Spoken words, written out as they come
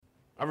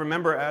I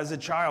remember as a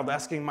child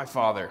asking my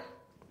father,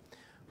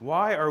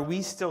 why are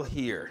we still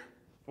here?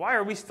 Why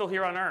are we still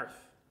here on earth?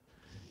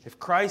 If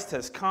Christ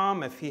has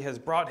come, if he has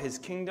brought his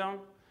kingdom,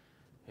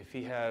 if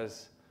he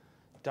has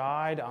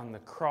died on the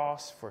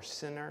cross for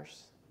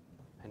sinners,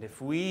 and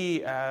if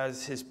we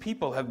as his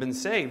people have been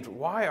saved,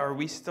 why are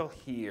we still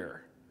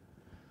here?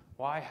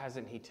 Why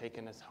hasn't he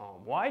taken us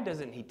home? Why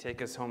doesn't he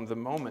take us home the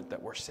moment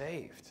that we're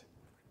saved?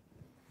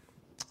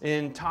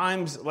 In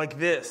times like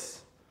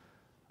this,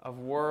 of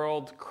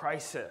world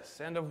crisis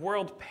and of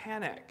world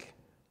panic,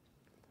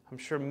 I'm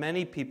sure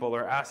many people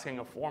are asking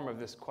a form of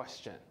this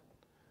question.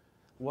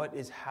 What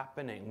is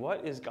happening?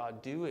 What is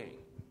God doing?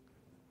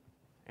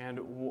 And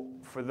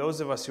for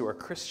those of us who are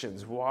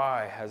Christians,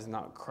 why has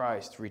not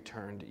Christ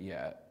returned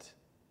yet?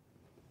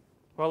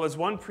 Well, as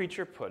one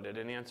preacher put it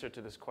in answer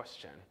to this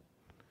question,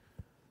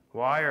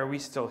 why are we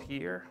still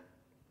here?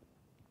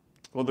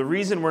 Well, the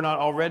reason we're not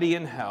already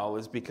in hell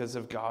is because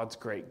of God's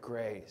great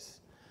grace.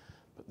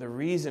 But the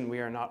reason we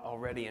are not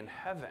already in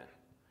heaven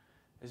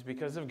is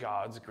because of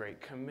God's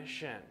great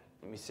commission.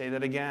 Let me say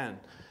that again.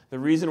 The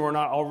reason we're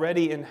not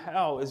already in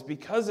hell is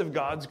because of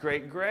God's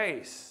great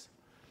grace.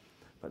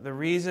 But the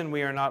reason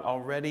we are not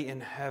already in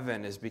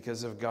heaven is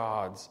because of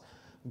God's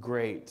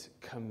great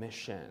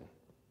commission.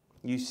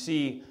 You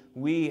see,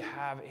 we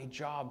have a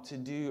job to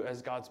do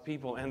as God's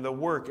people, and the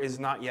work is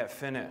not yet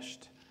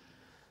finished.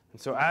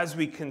 And so as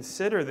we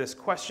consider this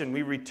question,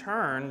 we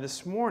return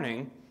this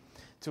morning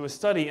to a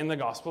study in the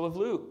Gospel of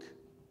Luke.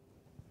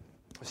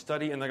 A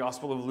study in the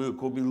Gospel of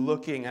Luke. We'll be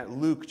looking at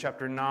Luke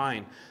chapter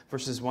 9,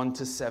 verses 1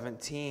 to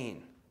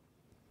 17.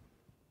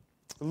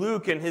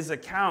 Luke, in his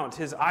account,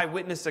 his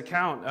eyewitness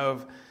account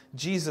of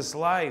Jesus'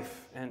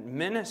 life and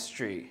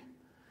ministry,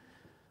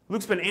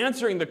 Luke's been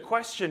answering the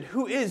question,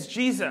 who is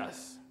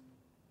Jesus?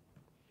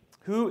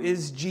 Who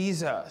is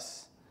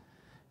Jesus?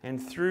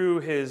 And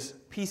through his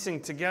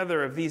piecing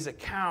together of these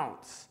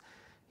accounts,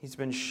 he's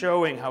been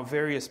showing how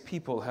various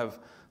people have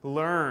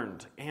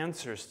learned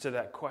answers to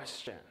that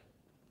question.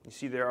 You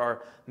see, there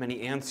are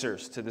many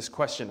answers to this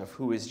question of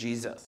who is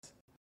Jesus.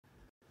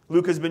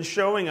 Luke has been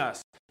showing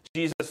us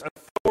Jesus'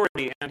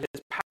 authority and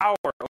his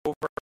power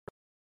over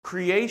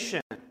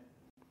creation.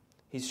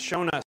 He's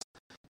shown us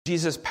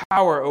Jesus'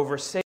 power over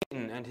Satan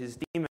and his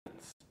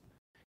demons.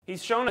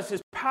 He's shown us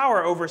his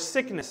power over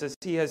sickness as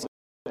he has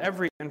healed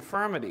every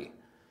infirmity.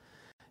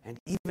 And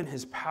even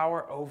his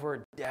power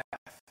over death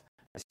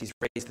as he's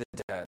raised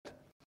the dead.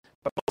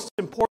 But most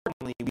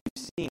importantly,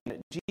 we've seen that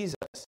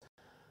Jesus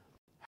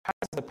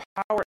has the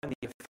power and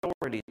the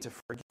authority to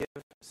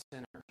forgive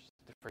sinners,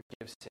 to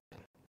forgive sin.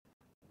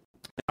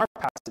 In our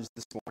passage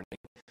this morning,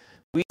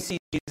 we see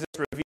Jesus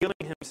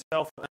revealing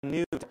himself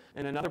anew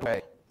in another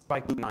way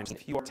by Luke 19.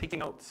 If you are taking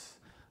notes,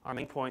 our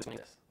main point is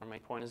this. Our main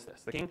point is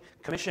this. The king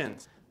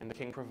commissions and the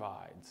king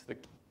provides.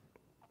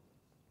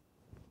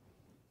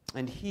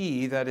 And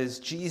he, that is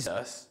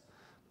Jesus,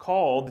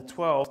 called the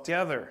 12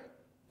 together.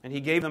 And he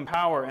gave them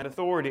power and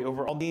authority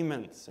over all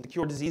demons and to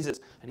cure diseases.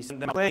 And he sent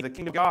them away to the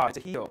kingdom of God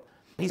to heal.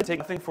 And he said, take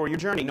nothing for your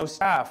journey, no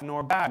staff,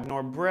 nor bag,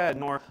 nor bread,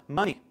 nor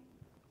money.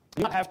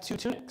 Do not have 2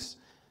 tunics.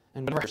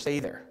 And whenever stay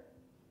there.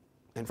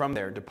 And from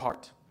there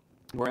depart.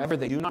 Wherever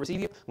they do not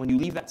receive you, when you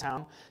leave that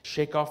town,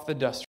 shake off the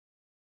dust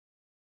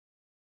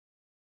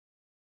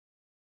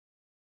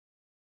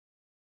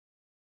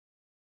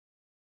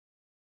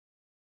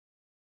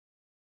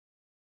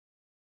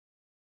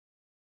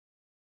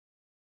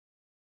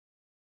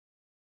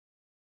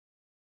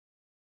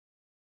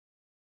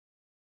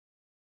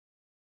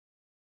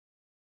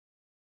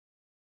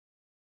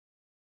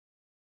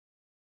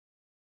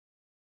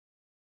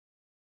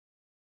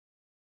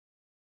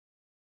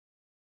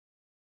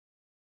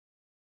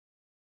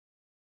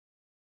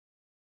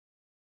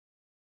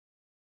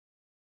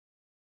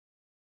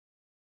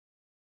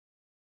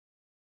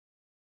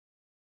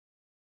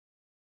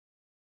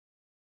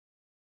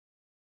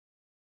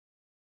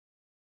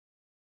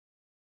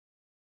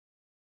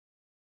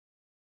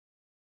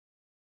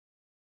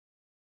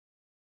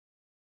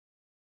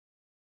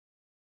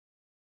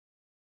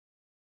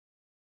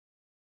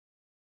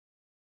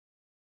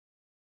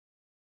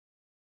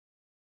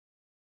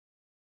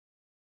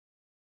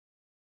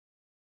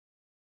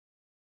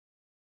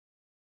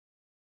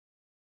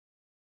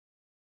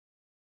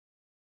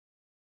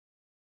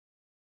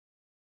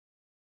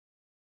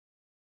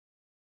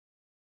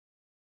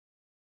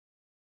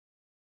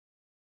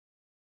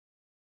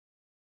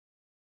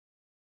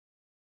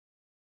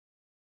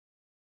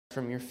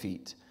from your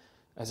feet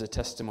as a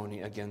testimony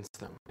against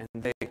them. And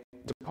they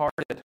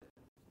departed,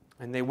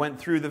 and they went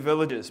through the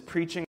villages,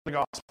 preaching the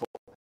gospel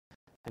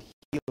and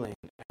healing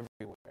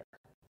everywhere.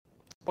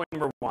 Point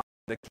number 1,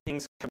 the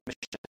king's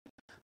commission.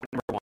 Point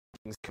number 1, the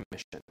king's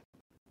commission.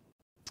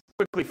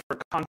 Quickly for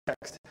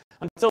context,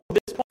 until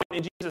this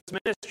point in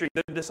Jesus' ministry,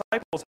 the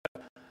disciples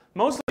have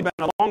mostly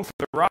been along for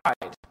the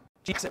ride.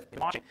 Jesus has been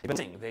watching, they've been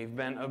listening, they've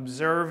been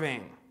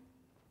observing.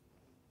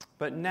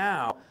 But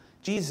now,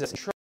 Jesus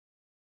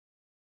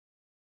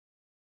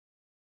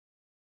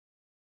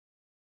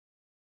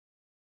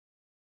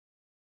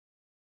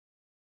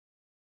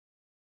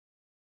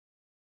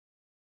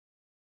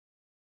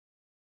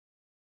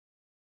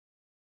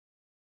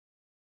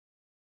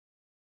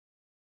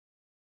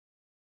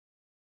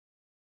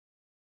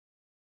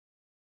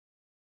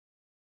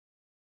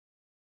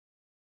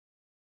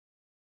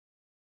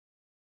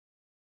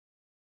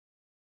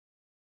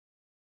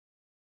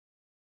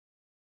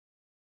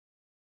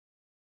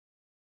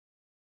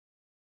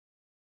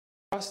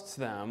entrusts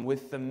them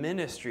with the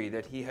ministry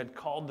that he had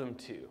called them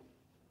to.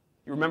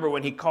 You remember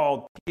when he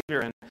called Peter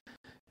and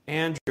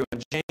Andrew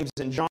and James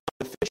and John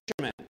the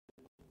fishermen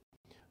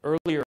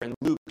earlier in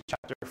Luke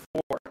chapter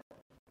 4.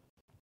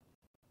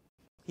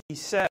 He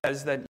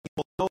says that you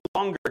will no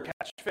longer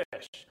catch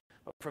fish,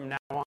 but from now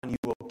on you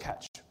will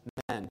catch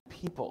men,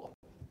 people.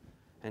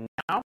 And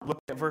now look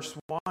at verse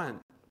 1.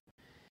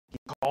 He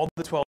called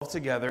the 12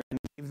 together and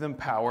gave them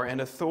power and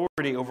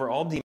authority over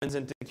all demons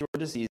and to cure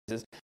diseases.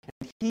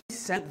 And he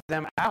sent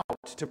them out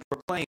to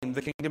proclaim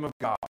the kingdom of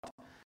God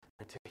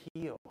and to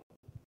heal.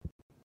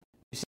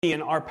 You see,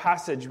 in our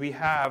passage, we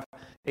have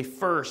a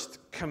first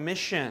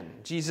commission.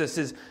 Jesus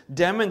is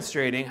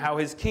demonstrating how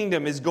his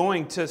kingdom is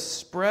going to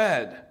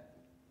spread.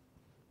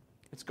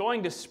 It's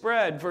going to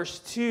spread, verse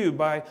 2,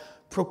 by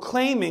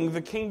proclaiming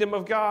the kingdom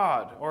of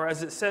God, or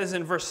as it says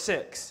in verse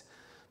 6,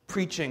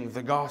 preaching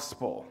the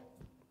gospel.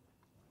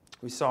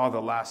 We saw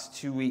the last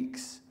 2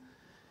 weeks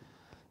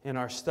in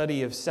our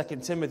study of 2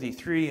 Timothy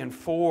 3 and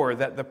 4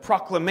 that the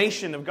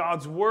proclamation of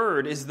God's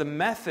word is the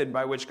method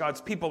by which God's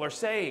people are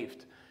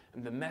saved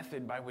and the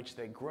method by which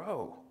they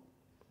grow.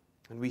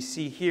 And we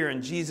see here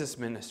in Jesus'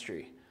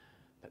 ministry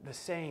that the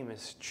same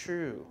is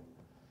true.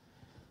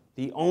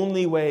 The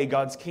only way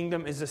God's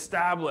kingdom is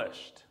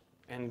established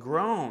and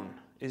grown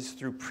is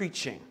through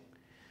preaching,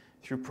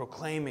 through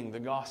proclaiming the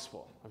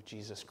gospel of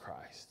Jesus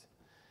Christ.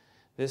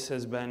 This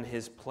has been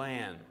his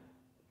plan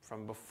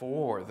from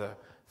before the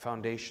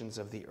foundations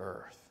of the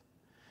earth.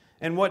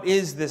 And what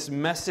is this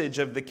message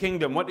of the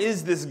kingdom? What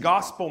is this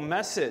gospel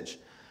message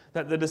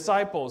that the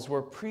disciples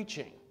were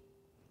preaching?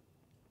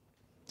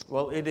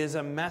 Well, it is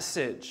a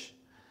message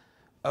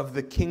of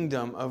the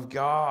kingdom of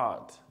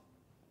God.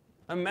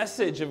 A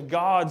message of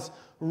God's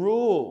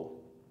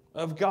rule,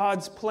 of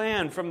God's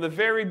plan from the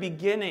very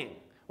beginning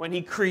when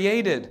he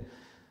created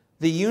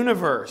the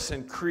universe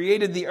and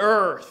created the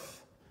earth,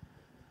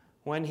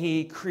 when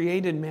he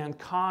created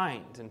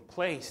mankind and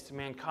placed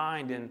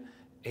mankind in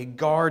a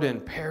garden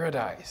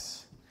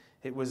paradise.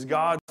 It was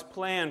God's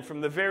plan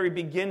from the very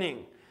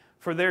beginning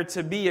for there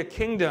to be a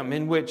kingdom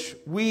in which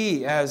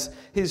we, as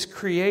his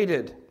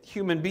created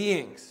human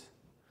beings,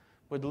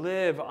 would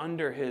live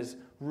under his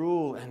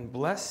rule and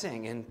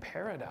blessing in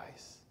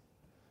paradise.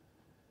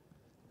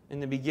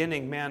 In the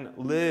beginning, man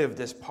lived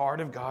as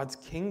part of God's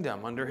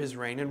kingdom under his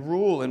reign and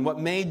rule. And what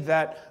made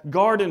that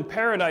garden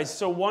paradise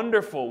so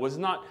wonderful was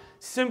not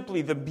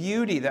simply the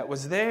beauty that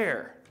was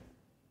there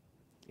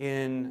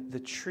in the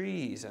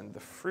trees and the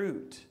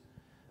fruit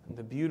and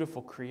the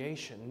beautiful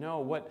creation. No,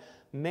 what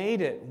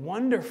made it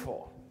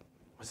wonderful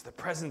was the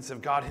presence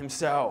of God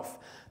himself.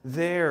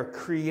 Their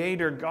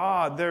creator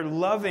God, their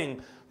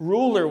loving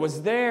ruler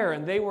was there,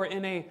 and they were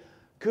in a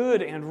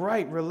good and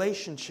right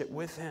relationship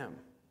with him.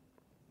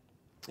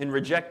 In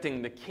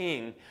rejecting the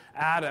king,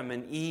 Adam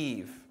and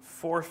Eve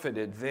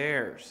forfeited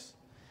theirs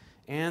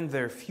and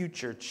their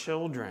future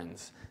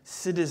children's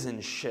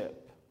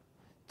citizenship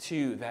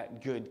to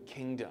that good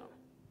kingdom.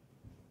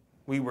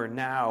 We were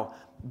now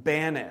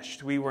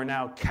banished. We were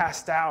now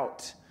cast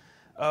out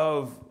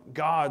of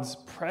God's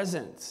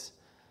presence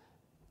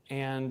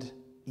and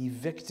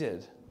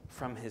evicted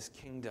from his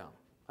kingdom.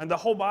 And the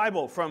whole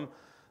Bible, from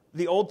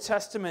the Old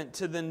Testament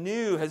to the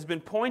New, has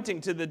been pointing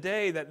to the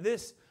day that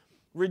this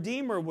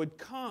Redeemer would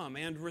come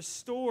and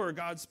restore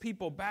God's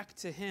people back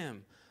to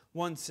him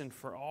once and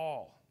for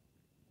all.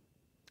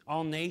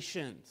 All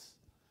nations,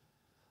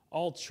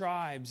 all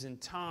tribes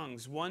and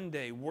tongues, one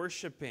day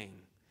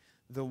worshiping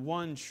the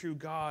one true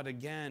God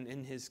again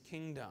in his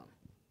kingdom.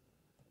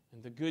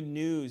 And the good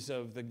news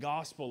of the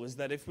gospel is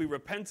that if we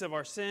repent of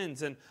our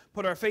sins and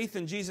put our faith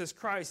in Jesus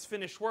Christ's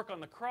finished work on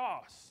the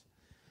cross,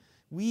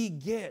 we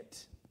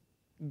get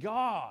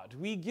God.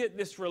 We get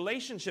this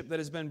relationship that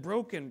has been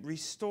broken,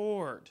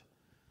 restored.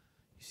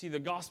 You see, the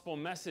gospel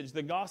message,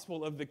 the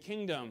gospel of the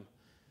kingdom,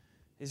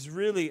 is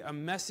really a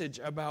message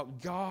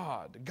about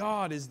God.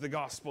 God is the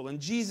gospel, and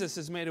Jesus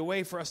has made a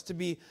way for us to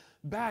be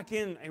back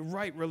in a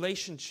right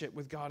relationship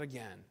with God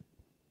again,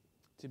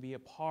 to be a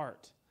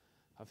part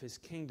of his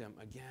kingdom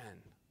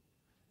again.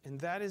 And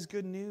that is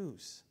good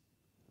news.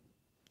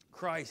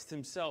 Christ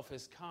himself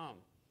has come.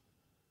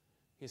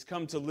 He's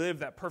come to live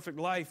that perfect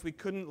life we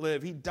couldn't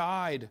live. He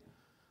died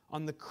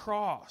on the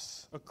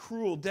cross, a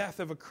cruel death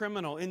of a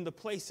criminal in the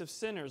place of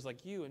sinners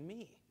like you and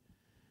me.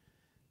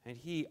 And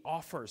he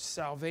offers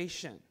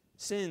salvation,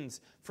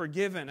 sins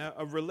forgiven,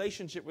 a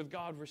relationship with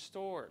God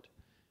restored,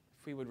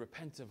 if we would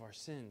repent of our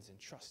sins and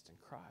trust in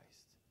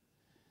Christ.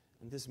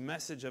 And this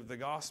message of the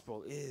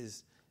gospel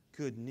is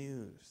good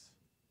news.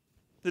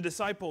 The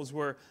disciples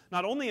were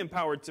not only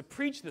empowered to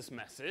preach this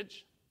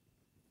message,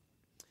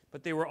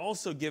 but they were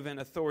also given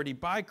authority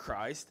by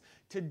Christ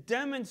to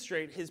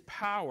demonstrate his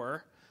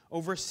power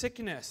over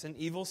sickness and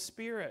evil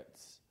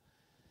spirits.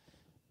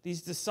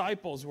 These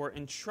disciples were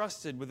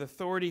entrusted with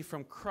authority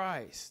from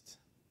Christ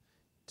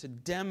to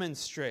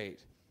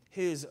demonstrate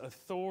his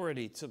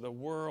authority to the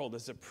world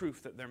as a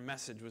proof that their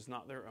message was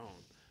not their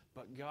own,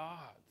 but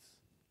God's.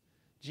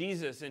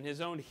 Jesus, in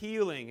his own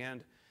healing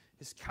and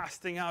His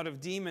casting out of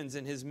demons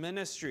in his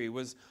ministry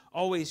was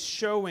always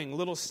showing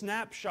little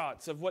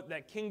snapshots of what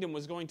that kingdom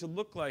was going to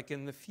look like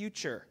in the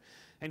future.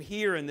 And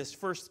here in this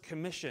first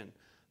commission,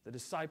 the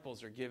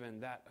disciples are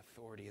given that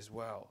authority as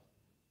well.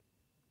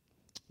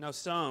 Now,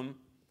 some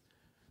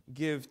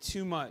give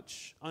too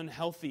much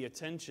unhealthy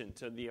attention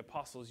to the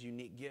apostles'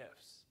 unique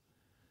gifts,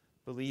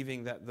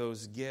 believing that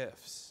those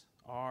gifts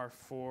are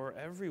for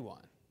everyone.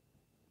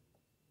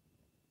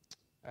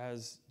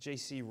 As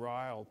J.C.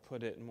 Ryle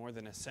put it more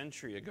than a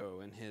century ago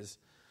in his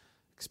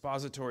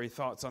expository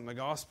thoughts on the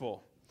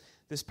gospel,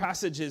 this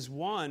passage is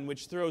one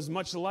which throws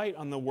much light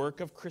on the work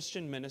of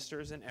Christian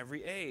ministers in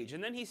every age.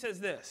 And then he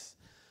says this,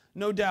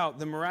 no doubt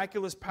the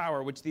miraculous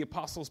power which the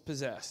apostles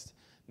possessed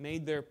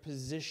made their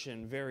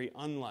position very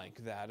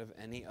unlike that of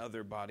any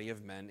other body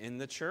of men in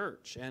the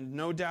church. And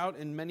no doubt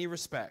in many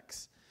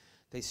respects,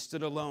 they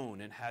stood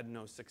alone and had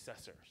no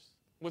successors.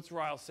 What's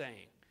Ryle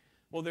saying?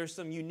 Well, there's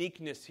some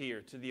uniqueness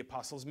here to the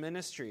apostles'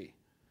 ministry.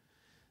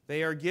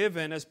 They are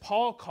given, as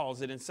Paul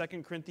calls it in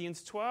 2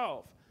 Corinthians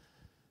 12,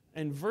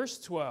 and verse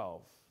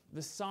 12,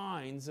 the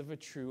signs of a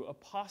true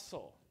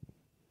apostle.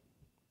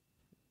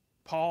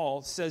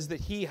 Paul says that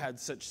he had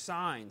such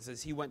signs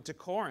as he went to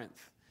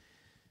Corinth.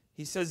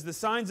 He says, the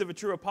signs of a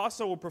true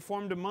apostle were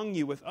performed among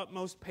you with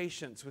utmost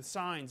patience, with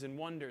signs and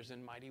wonders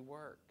and mighty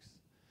works.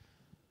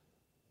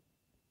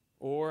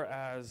 Or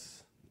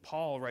as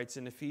Paul writes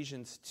in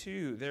Ephesians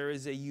 2, there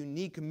is a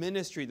unique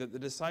ministry that the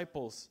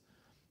disciples,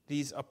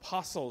 these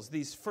apostles,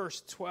 these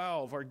first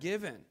 12 are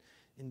given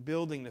in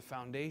building the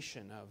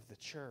foundation of the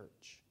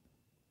church.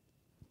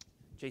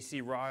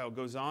 J.C. Ryle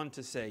goes on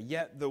to say,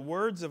 yet the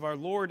words of our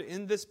Lord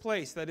in this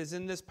place, that is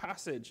in this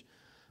passage,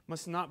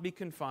 must not be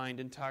confined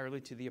entirely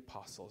to the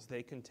apostles.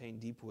 They contain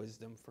deep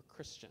wisdom for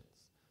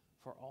Christians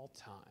for all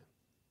time.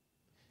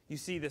 You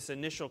see, this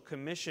initial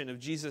commission of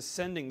Jesus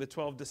sending the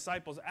 12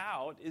 disciples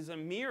out is a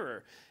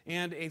mirror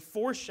and a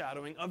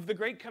foreshadowing of the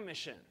Great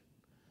Commission.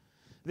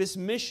 This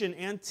mission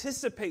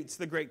anticipates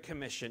the Great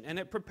Commission, and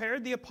it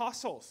prepared the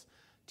apostles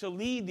to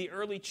lead the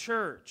early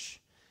church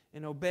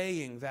in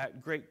obeying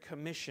that Great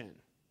Commission.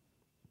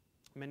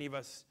 Many of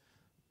us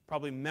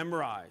probably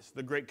memorize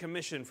the Great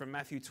Commission from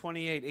Matthew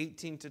 28,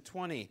 18 to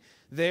 20.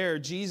 There,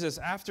 Jesus,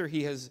 after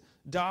he has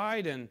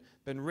died and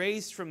been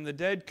raised from the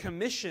dead,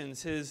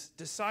 commissions his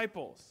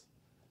disciples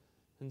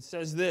and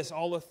says this,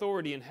 all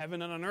authority in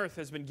heaven and on earth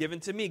has been given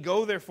to me.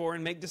 Go therefore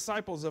and make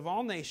disciples of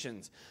all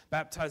nations,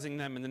 baptizing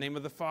them in the name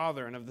of the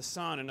Father and of the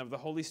Son and of the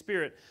Holy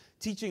Spirit,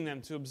 teaching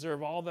them to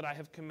observe all that I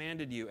have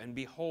commanded you. And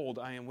behold,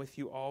 I am with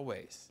you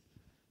always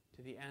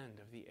to the end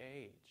of the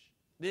age.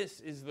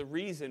 This is the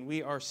reason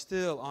we are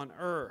still on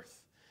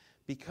earth,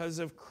 because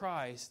of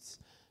Christ's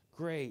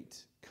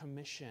Great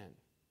Commission.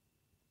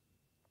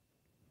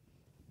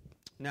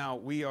 Now,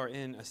 we are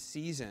in a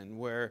season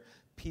where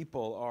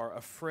people are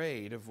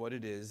afraid of what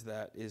it is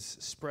that is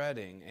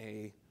spreading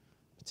a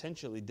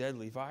potentially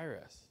deadly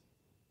virus.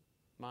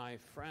 My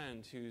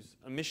friend, who's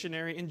a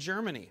missionary in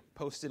Germany,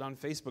 posted on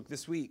Facebook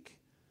this week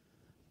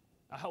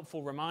a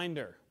helpful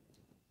reminder,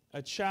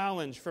 a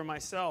challenge for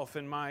myself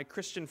and my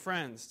Christian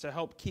friends to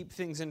help keep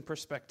things in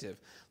perspective.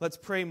 Let's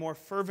pray more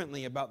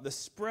fervently about the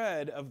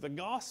spread of the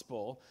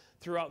gospel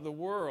throughout the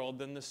world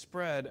than the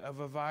spread of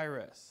a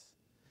virus.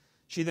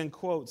 She then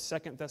quotes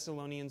 2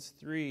 Thessalonians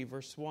 3,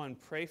 verse 1,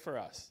 pray for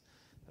us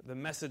that the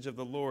message of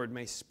the Lord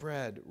may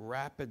spread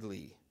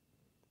rapidly.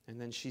 And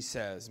then she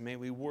says, may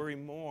we worry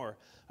more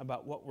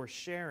about what we're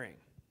sharing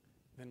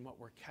than what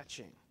we're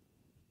catching.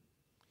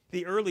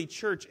 The early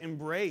church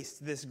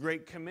embraced this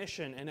Great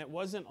Commission, and it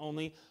wasn't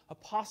only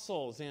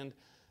apostles and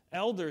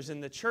elders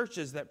in the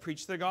churches that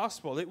preached the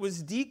gospel. It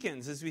was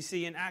deacons, as we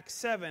see in Acts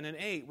 7 and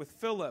 8 with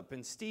Philip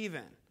and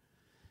Stephen.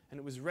 And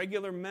it was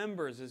regular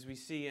members, as we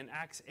see in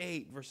Acts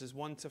 8, verses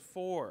 1 to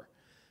 4,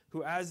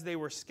 who, as they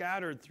were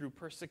scattered through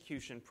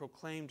persecution,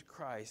 proclaimed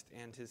Christ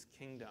and his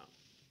kingdom.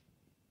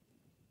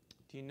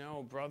 Do you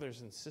know,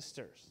 brothers and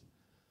sisters,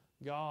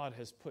 God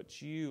has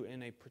put you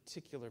in a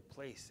particular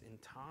place in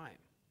time.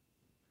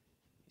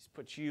 He's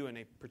put you in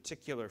a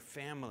particular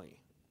family,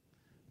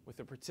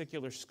 with a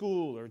particular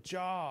school or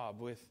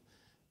job, with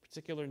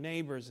particular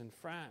neighbors and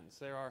friends.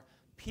 There are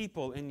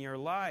people in your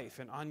life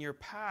and on your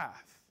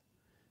path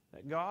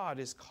that God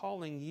is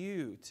calling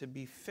you to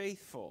be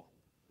faithful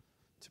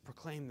to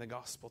proclaim the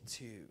gospel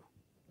to.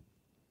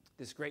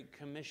 This Great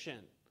Commission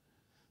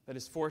that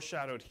is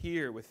foreshadowed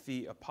here with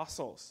the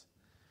apostles,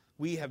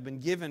 we have been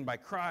given by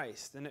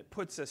Christ, and it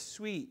puts a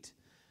sweet,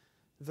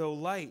 though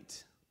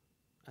light,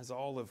 as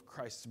all of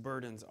Christ's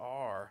burdens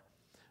are,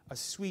 a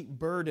sweet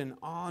burden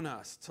on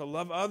us to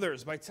love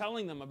others by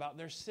telling them about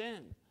their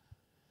sin,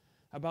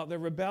 about their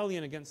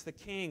rebellion against the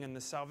King and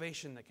the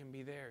salvation that can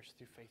be theirs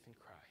through faith in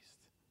Christ.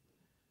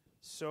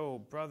 So,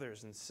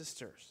 brothers and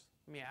sisters,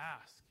 let me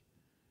ask,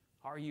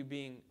 are you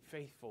being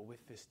faithful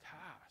with this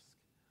task?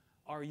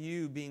 Are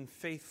you being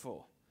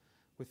faithful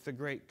with the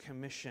Great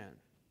Commission?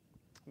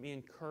 Let me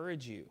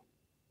encourage you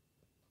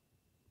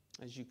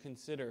as you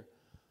consider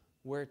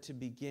where to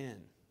begin.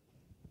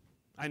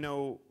 I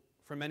know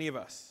for many of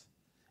us,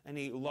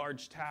 Any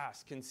large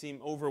task can seem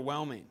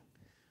overwhelming.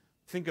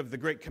 Think of the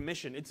Great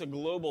Commission. It's a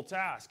global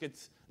task.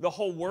 It's the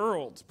whole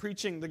world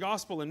preaching the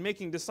gospel and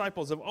making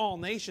disciples of all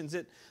nations.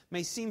 It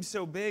may seem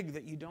so big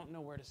that you don't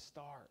know where to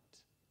start.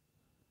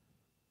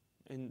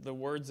 In the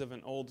words of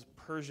an old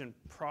Persian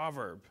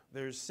proverb,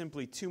 there's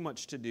simply too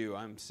much to do.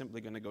 I'm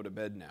simply going to go to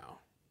bed now.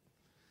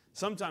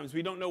 Sometimes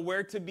we don't know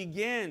where to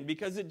begin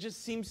because it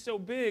just seems so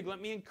big.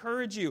 Let me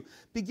encourage you.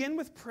 Begin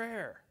with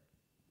prayer.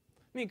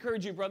 Let me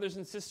encourage you, brothers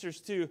and sisters,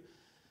 to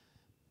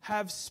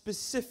have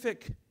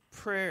specific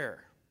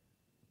prayer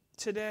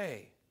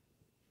today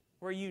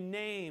where you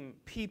name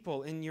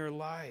people in your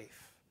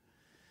life,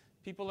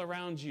 people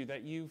around you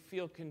that you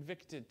feel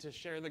convicted to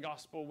share the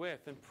gospel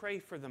with, and pray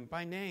for them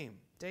by name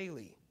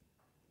daily.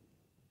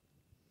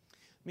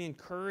 Let me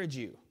encourage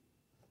you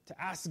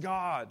to ask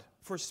God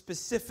for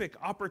specific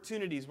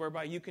opportunities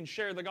whereby you can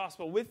share the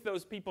gospel with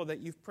those people that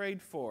you've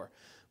prayed for,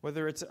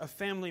 whether it's a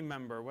family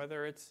member,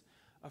 whether it's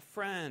a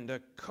friend, a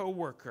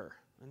coworker,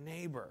 a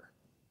neighbor.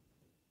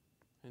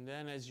 And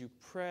then as you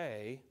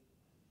pray,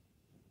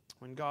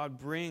 when God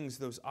brings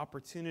those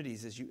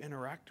opportunities as you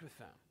interact with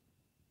them,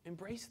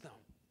 embrace them.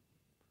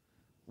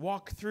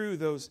 Walk through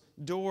those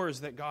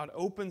doors that God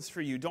opens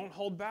for you. Don't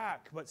hold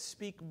back, but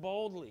speak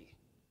boldly.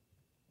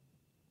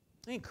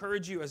 I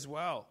encourage you as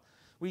well.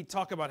 We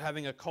talk about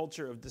having a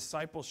culture of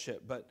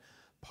discipleship, but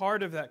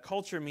part of that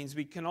culture means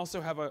we can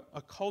also have a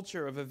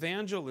culture of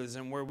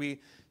evangelism where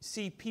we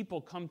see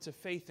people come to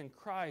faith in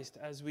Christ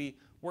as we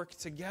work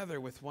together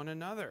with one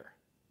another.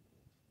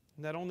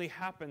 And that only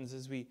happens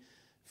as we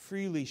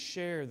freely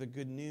share the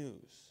good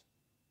news.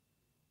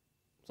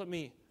 So let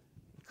me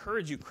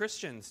encourage you,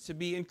 Christians, to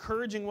be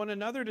encouraging one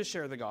another to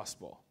share the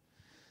gospel.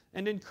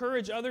 And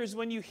encourage others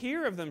when you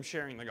hear of them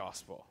sharing the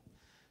gospel.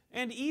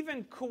 And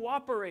even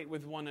cooperate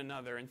with one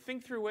another and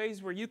think through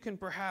ways where you can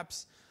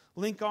perhaps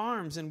link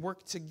arms and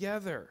work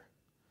together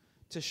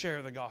to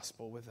share the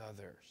gospel with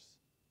others.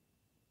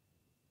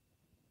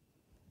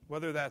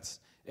 Whether that's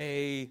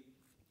a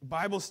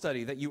Bible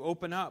study that you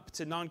open up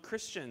to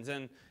non-Christians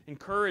and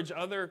encourage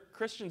other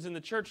Christians in the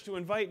church to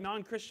invite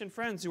non-Christian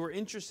friends who are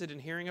interested in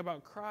hearing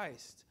about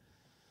Christ.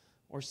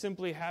 Or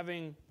simply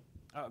having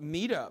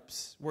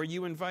meetups where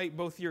you invite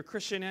both your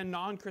Christian and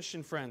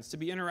non-Christian friends to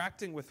be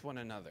interacting with one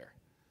another.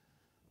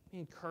 I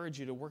encourage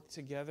you to work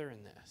together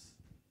in this.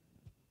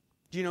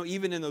 Do you know,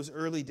 even in those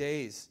early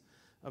days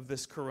of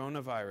this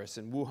coronavirus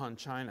in Wuhan,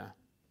 China,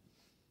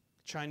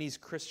 Chinese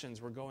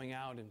Christians were going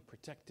out in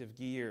protective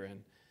gear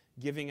and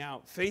giving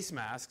out face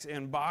masks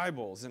and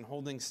Bibles and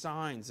holding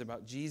signs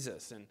about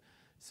Jesus and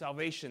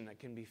salvation that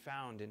can be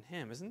found in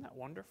Him. Isn't that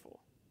wonderful?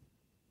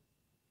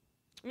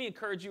 Let me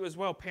encourage you as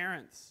well,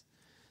 parents,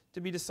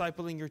 to be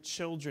discipling your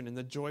children in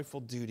the joyful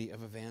duty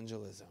of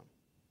evangelism.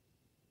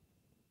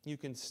 You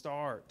can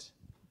start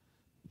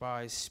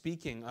by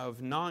speaking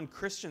of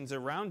non-Christians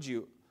around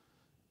you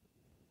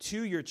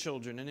to your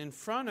children and in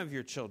front of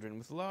your children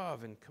with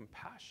love and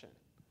compassion.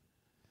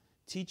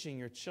 Teaching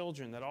your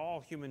children that all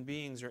human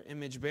beings are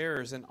image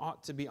bearers and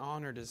ought to be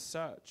honored as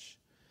such.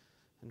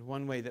 And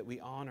one way that we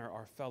honor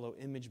our fellow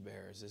image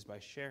bearers is by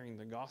sharing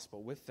the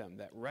gospel with them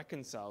that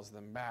reconciles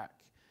them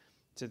back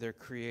to their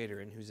Creator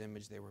in whose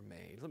image they were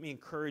made. Let me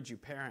encourage you,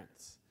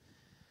 parents,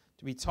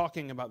 to be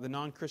talking about the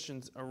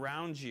non-Christians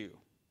around you,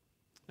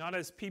 not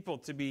as people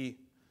to be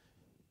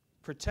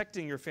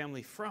protecting your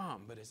family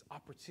from, but as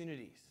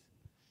opportunities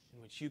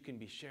in which you can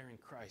be sharing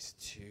Christ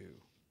too.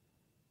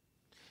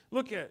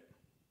 Look at,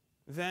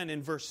 then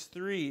in verse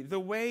 3, the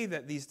way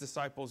that these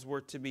disciples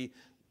were to be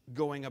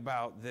going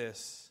about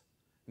this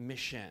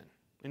mission.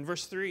 In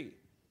verse 3,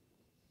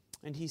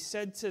 and he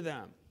said to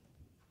them,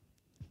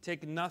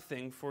 take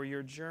nothing for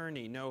your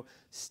journey, no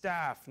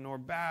staff, nor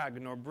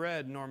bag, nor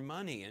bread, nor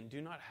money, and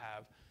do not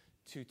have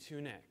 2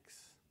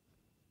 tunics.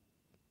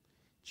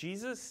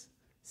 Jesus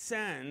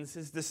sends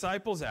his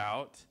disciples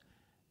out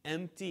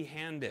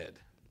empty-handed.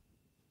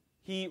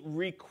 He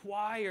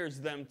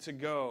requires them to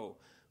go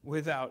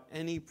without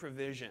any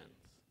provisions.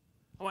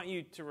 I want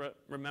you to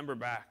remember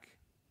back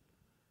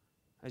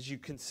as you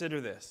consider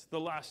this, the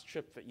last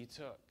trip that you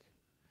took.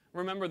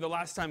 Remember the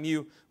last time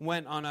you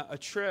went on a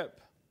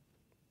trip.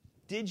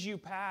 Did you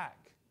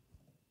pack?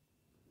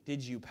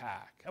 Did you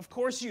pack? Of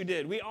course you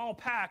did. We all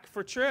pack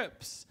for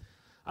trips.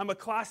 I'm a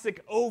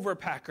classic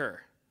overpacker.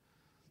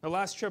 The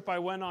last trip I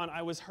went on,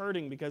 I was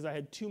hurting because I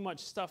had too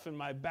much stuff in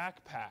my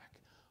backpack,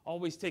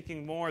 always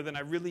taking more than I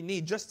really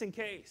need, just in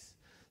case.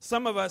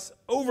 Some of us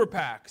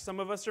overpack. Some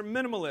of us are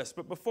minimalist.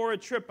 But before a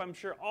trip, I'm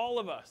sure all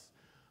of us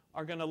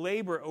are going to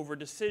labor over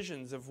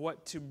decisions of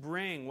what to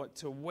bring, what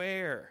to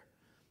wear,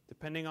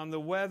 depending on the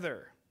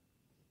weather,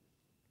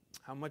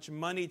 how much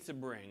money to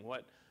bring,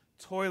 what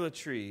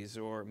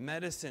toiletries or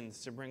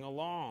medicines to bring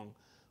along,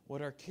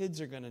 what our kids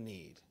are going to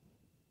need.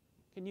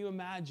 Can you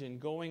imagine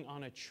going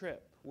on a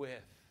trip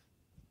with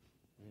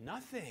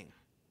nothing?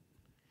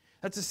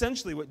 That's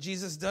essentially what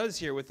Jesus does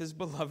here with his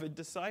beloved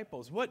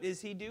disciples. What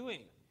is he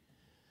doing?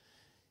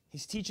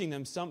 He's teaching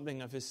them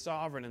something of his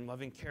sovereign and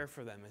loving care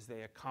for them as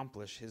they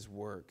accomplish his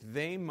work.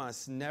 They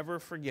must never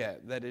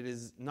forget that it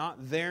is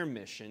not their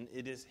mission,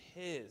 it is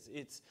his.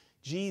 It's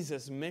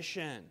Jesus'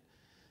 mission.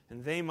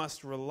 And they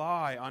must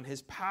rely on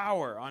his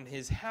power, on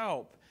his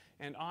help,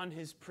 and on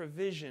his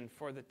provision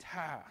for the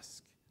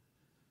task.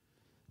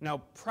 Now,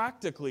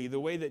 practically, the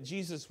way that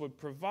Jesus would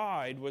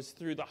provide was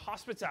through the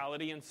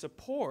hospitality and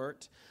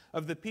support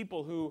of the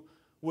people who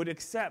would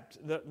accept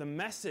the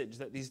message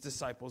that these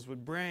disciples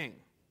would bring.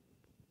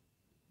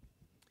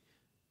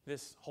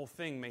 This whole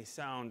thing may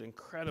sound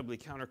incredibly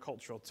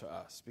countercultural to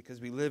us because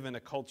we live in a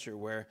culture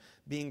where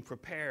being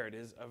prepared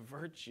is a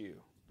virtue,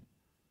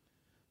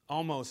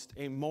 almost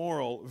a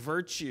moral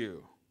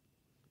virtue,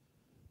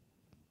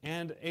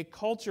 and a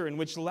culture in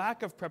which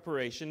lack of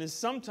preparation is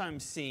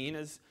sometimes seen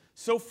as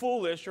so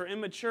foolish or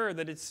immature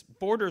that it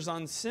borders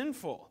on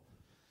sinful.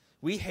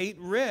 We hate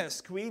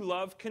risk. We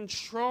love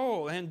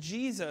control. And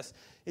Jesus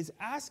is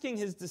asking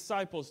his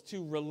disciples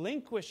to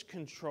relinquish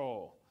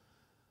control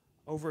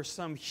over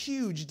some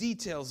huge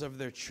details of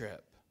their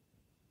trip.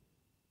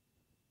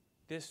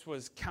 This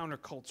was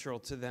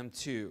countercultural to them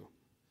too.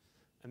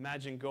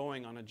 Imagine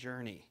going on a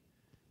journey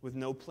with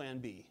no plan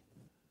B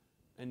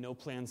and no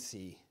plan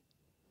C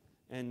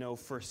and no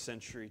first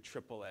century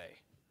AAA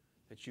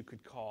that you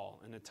could call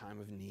in a time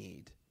of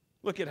need.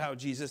 Look at how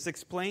Jesus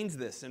explains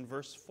this in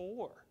verse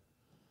 4.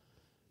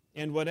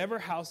 And whatever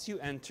house you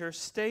enter,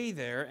 stay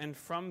there, and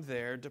from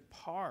there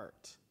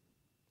depart.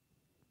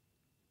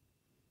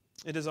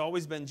 It has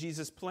always been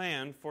Jesus'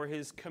 plan for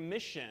his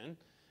commission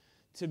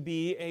to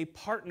be a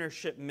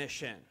partnership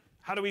mission.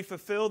 How do we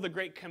fulfill the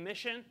Great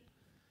Commission?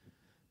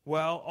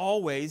 Well,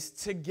 always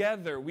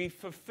together. We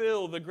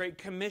fulfill the Great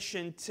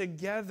Commission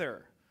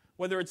together.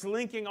 Whether it's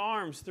linking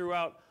arms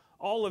throughout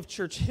all of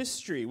church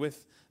history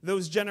with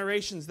those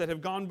generations that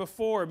have gone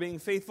before, being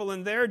faithful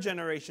in their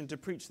generation to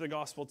preach the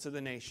gospel to the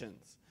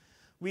nations.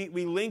 We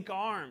link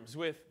arms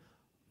with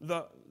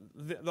the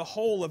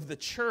whole of the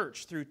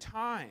church through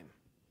time.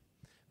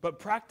 But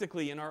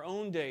practically in our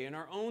own day, in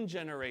our own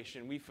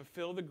generation, we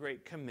fulfill the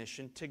Great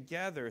Commission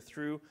together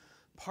through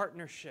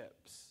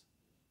partnerships.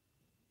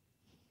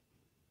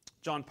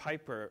 John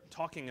Piper,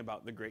 talking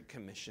about the Great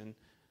Commission,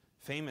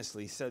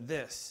 famously said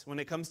this: when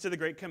it comes to the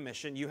Great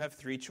Commission, you have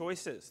three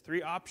choices,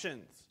 three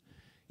options.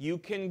 You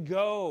can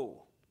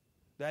go.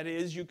 That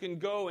is, you can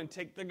go and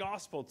take the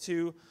gospel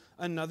to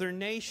another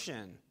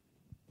nation.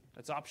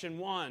 That's option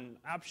one.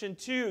 Option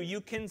two,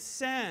 you can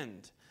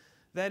send.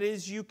 That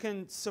is, you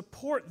can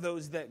support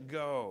those that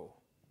go.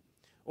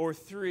 Or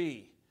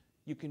three,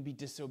 you can be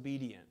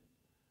disobedient.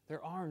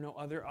 There are no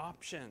other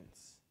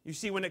options. You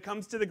see, when it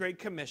comes to the Great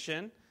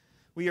Commission,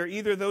 we are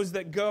either those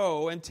that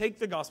go and take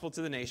the gospel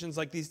to the nations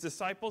like these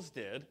disciples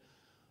did,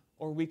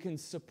 or we can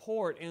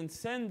support and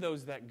send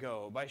those that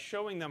go by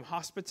showing them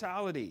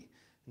hospitality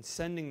and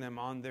sending them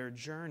on their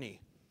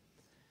journey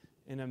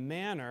in a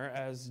manner,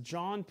 as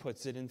John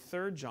puts it in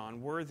 3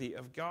 John, worthy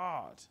of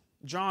God.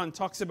 John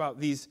talks about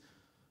these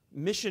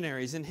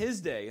missionaries in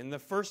his day, in the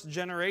first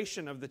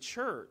generation of the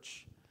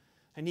church.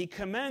 And he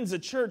commends a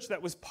church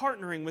that was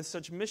partnering with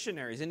such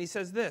missionaries. And he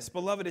says this: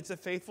 "Beloved, it's a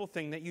faithful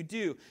thing that you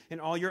do in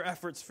all your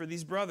efforts for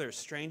these brothers,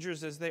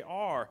 strangers as they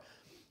are,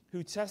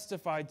 who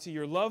testified to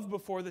your love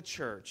before the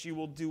church. You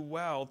will do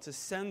well to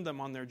send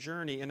them on their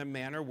journey in a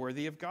manner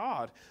worthy of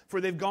God. For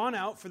they've gone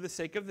out for the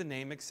sake of the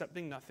name,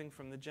 accepting nothing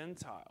from the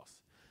Gentiles.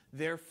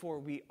 Therefore,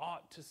 we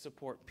ought to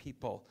support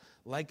people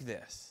like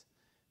this,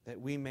 that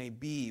we may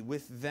be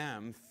with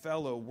them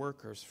fellow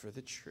workers for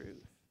the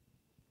truth."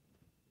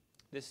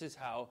 This is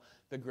how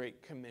the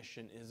Great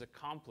Commission is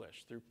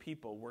accomplished, through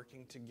people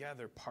working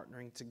together,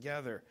 partnering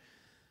together.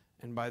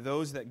 And by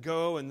those that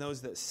go and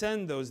those that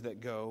send those that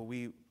go,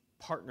 we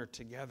partner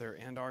together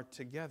and are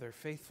together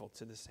faithful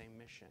to the same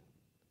mission.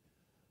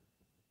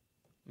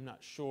 I'm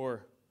not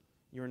sure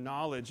your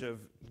knowledge of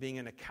being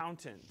an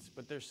accountant,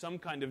 but there's some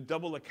kind of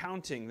double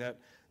accounting that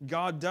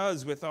God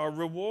does with our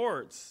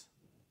rewards.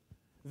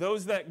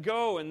 Those that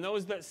go and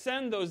those that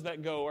send those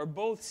that go are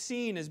both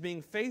seen as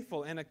being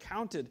faithful and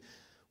accounted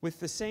with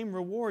the same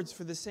rewards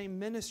for the same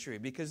ministry,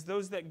 because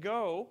those that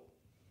go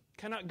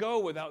cannot go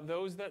without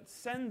those that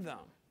send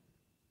them.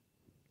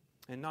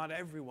 And not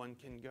everyone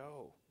can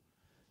go.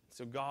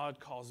 So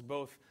God calls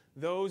both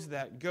those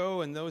that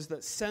go and those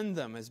that send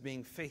them as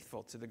being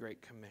faithful to the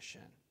Great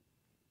Commission.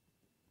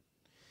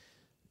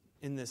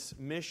 In this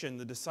mission,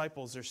 the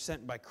disciples are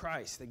sent by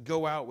Christ. They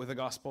go out with a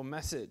gospel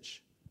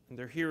message, and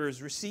their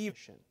hearers receive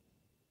it.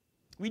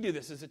 We do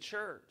this as a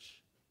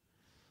church.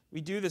 We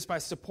do this by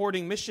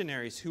supporting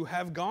missionaries who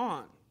have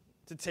gone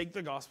to take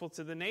the gospel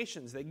to the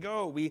nations. They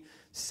go. We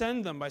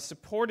send them by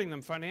supporting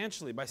them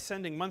financially, by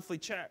sending monthly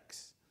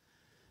checks,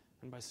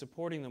 and by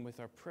supporting them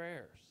with our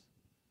prayers.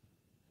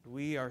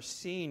 We are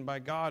seen by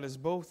God as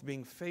both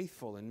being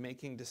faithful and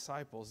making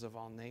disciples of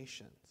all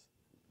nations.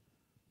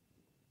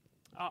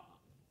 I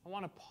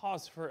want to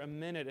pause for a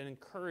minute and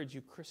encourage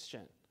you,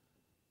 Christian,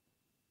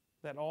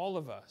 that all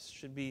of us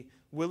should be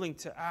willing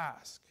to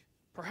ask,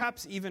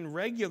 perhaps even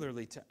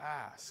regularly to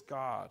ask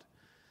God,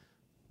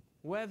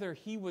 whether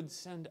he would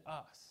send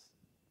us.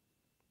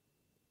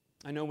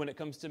 I know when it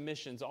comes to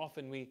missions,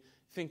 often we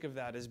think of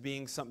that as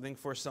being something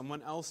for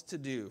someone else to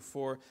do,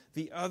 for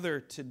the other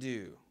to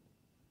do.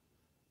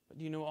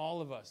 But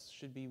all of us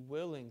should be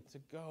willing to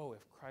go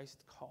if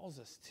Christ calls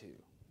us to.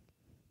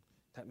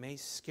 That may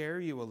scare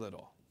you a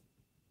little.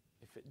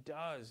 If it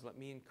does, let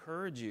me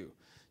encourage you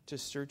to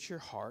search your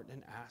heart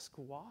and ask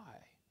why.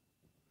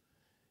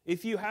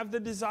 If you have the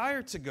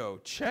desire to go,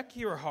 check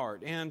your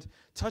heart and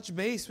touch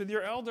base with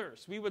your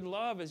elders. We would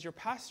love, as your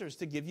pastors,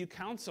 to give you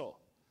counsel,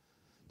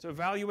 to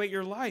evaluate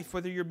your life,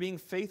 whether you're being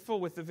faithful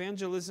with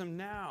evangelism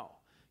now.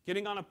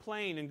 Getting on a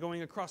plane and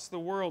going across the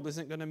world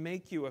isn't going to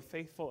make you a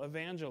faithful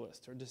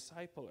evangelist or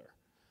discipler.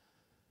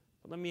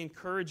 But let me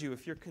encourage you,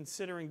 if you're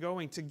considering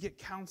going, to get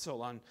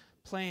counsel on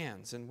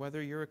plans and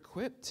whether you're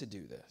equipped to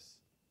do this.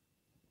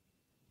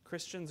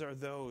 Christians are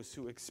those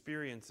who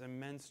experience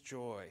immense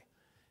joy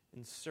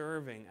in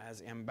serving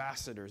as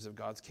ambassadors of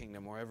God's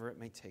kingdom wherever it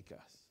may take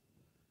us.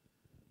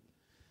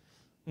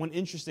 One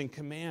interesting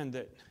command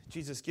that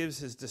Jesus gives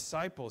his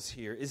disciples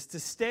here is to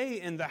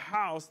stay in the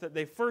house that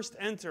they first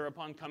enter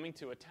upon coming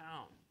to a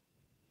town.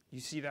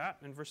 You see that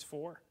in verse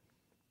 4?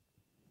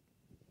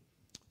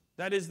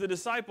 That is, the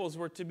disciples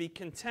were to be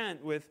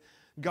content with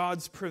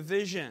God's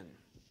provision.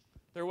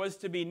 There was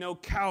to be no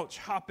couch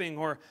hopping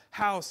or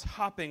house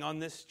hopping on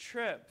this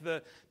trip.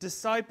 The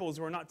disciples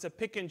were not to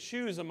pick and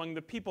choose among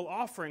the people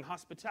offering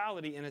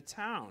hospitality in a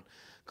town,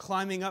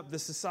 climbing up the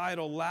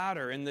societal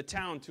ladder in the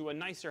town to a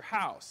nicer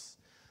house,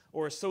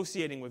 or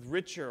associating with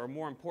richer or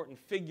more important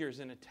figures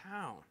in a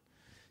town.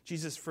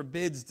 Jesus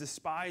forbids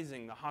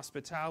despising the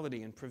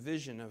hospitality and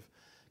provision of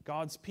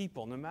God's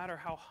people, no matter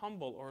how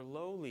humble or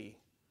lowly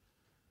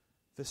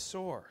the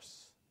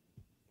source.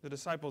 The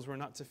disciples were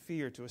not to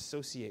fear to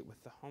associate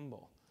with the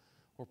humble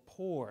or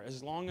poor,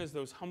 as long as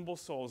those humble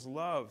souls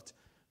loved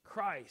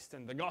Christ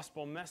and the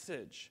gospel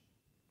message.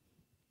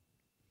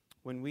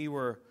 When we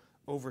were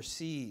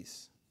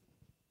overseas,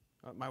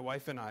 my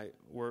wife and I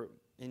were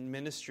in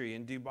ministry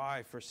in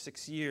Dubai for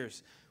 6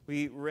 years.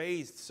 We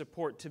raised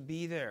support to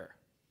be there.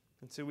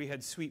 And so we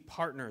had sweet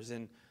partners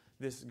in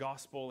this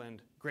gospel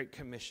and Great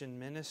Commission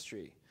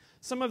ministry.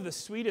 Some of the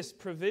sweetest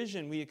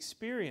provision we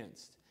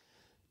experienced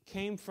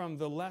came from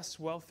the less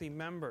wealthy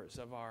members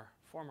of our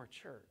former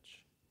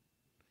church.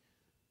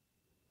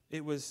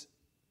 It was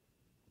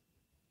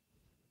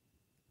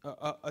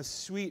a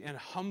sweet and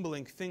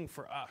humbling thing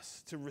for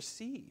us to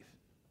receive.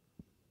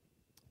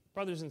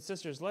 Brothers and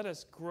sisters, let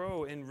us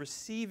grow in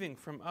receiving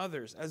from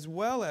others as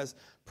well as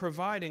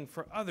providing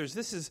for others.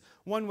 This is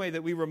one way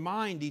that we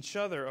remind each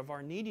other of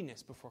our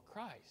neediness before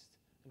Christ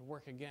and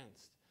work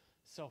against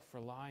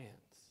self-reliance.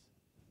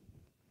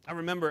 I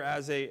remember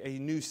as a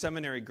new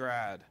seminary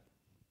grad,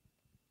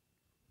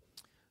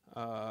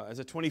 as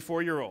a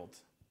 24-year-old,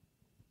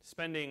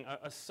 spending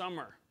a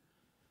summer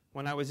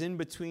when I was in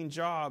between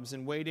jobs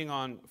and waiting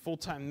on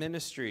full-time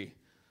ministry,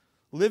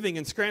 living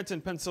in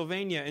Scranton,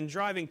 Pennsylvania, and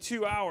driving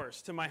 2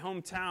 hours to my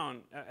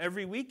hometown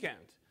every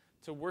weekend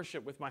to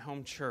worship with my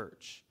home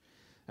church.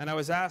 And I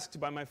was asked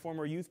by my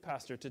former youth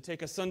pastor to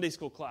take a Sunday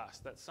school class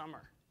that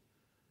summer.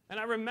 And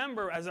I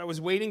remember as I was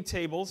waiting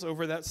tables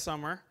over that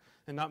summer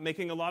and not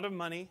making a lot of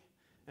money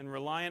and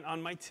reliant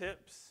on my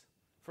tips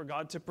for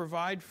God to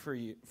provide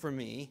for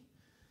me,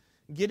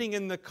 getting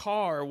in the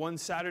car one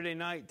Saturday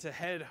night to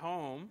head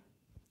home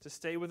to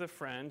stay with a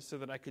friend so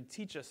that I could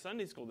teach a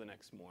Sunday school the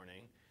next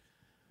morning,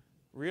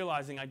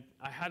 realizing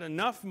I had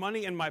enough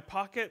money in my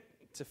pocket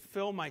to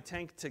fill my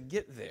tank to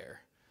get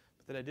there,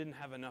 but that I didn't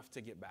have enough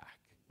to get back.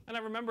 And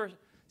I remember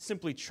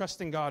simply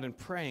trusting God and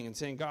praying and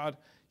saying, God,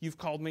 you've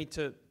called me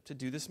to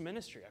do this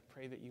ministry. I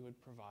pray that you would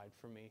provide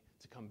for me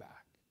to come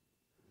back.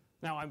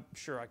 Now, I'm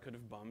sure I could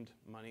have bummed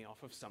money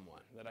off of someone,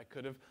 that I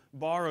could have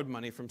borrowed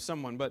money from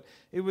someone, but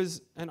it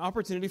was an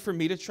opportunity for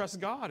me to trust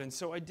God, and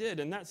so I did.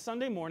 And that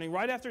Sunday morning,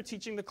 right after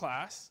teaching the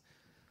class,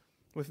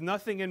 with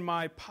nothing in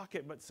my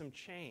pocket but some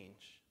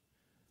change,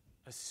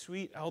 a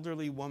sweet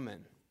elderly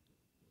woman,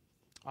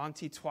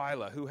 Auntie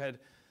Twyla, who had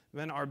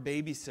been our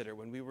babysitter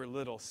when we were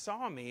little,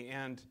 saw me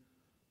and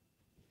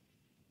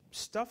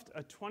stuffed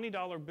a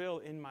 $20 bill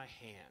in my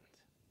hand.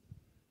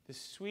 This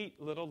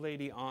sweet little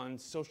lady on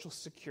Social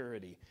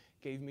Security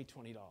gave me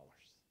 $20.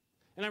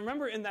 And I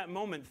remember in that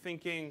moment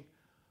thinking,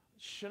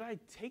 should I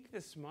take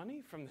this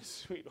money from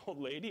this sweet old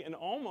lady? And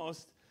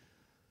almost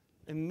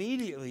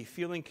immediately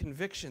feeling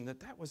conviction that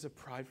that was a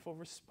prideful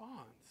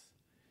response.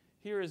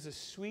 Here is a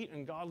sweet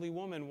and godly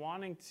woman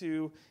wanting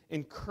to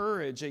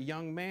encourage a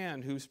young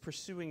man who's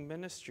pursuing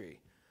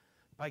ministry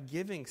by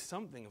giving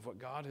something of what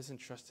God has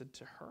entrusted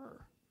to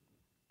her.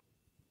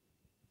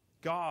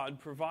 God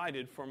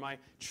provided for my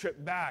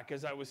trip back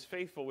as I was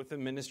faithful with the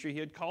ministry he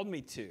had called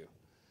me to.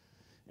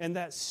 And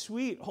that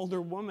sweet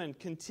older woman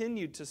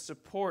continued to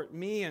support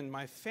me and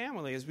my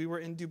family as we were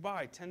in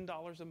Dubai.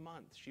 $10 a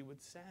month she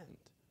would send.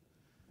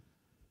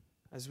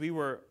 As we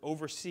were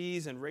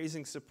overseas and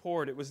raising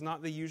support, it was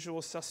not the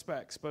usual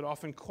suspects, but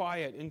often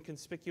quiet,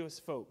 inconspicuous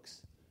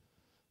folks.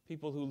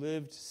 People who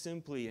lived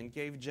simply and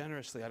gave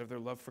generously out of their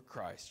love for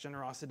Christ.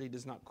 Generosity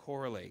does not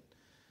correlate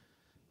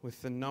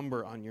with the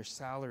number on your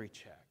salary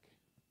check.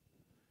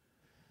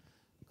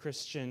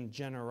 Christian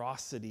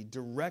generosity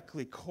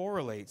directly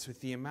correlates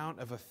with the amount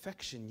of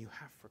affection you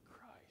have for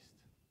Christ.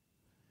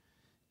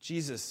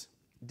 Jesus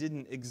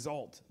didn't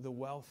exalt the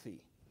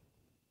wealthy.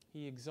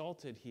 He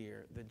exalted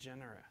here the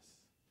generous.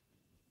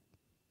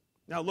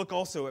 Now look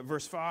also at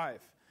verse 5.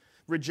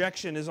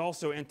 Rejection is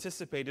also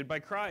anticipated by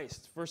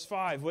Christ. Verse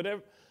 5,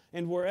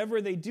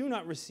 wherever they do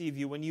not receive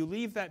you, when you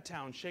leave that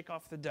town, shake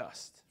off the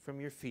dust from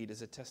your feet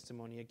as a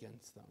testimony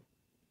against them.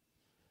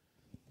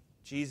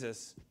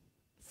 Jesus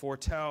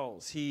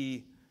foretells,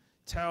 he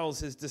tells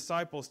his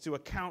disciples to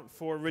account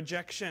for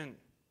rejection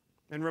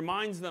and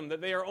reminds them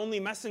that they are only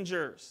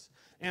messengers,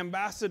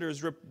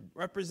 ambassadors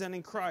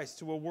representing Christ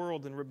to a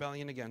world in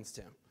rebellion against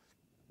him.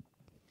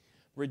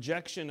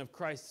 Rejection of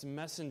Christ's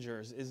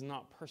messengers is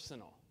not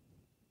personal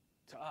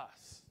to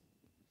us.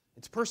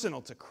 It's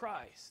personal to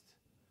Christ.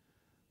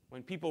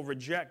 When people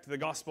reject the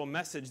gospel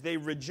message, they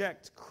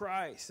reject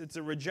Christ. It's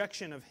a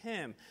rejection of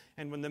him.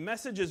 And when the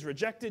message is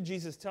rejected,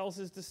 Jesus tells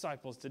his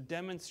disciples to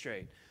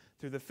demonstrate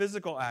through the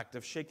physical act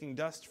of shaking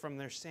dust from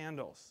their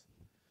sandals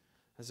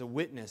as a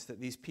witness that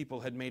these people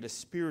had made a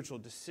spiritual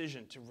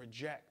decision to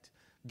reject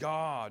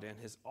God and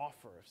his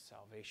offer of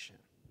salvation.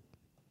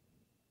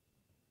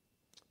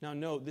 Now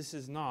note, this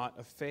is not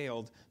a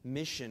failed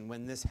mission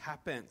when this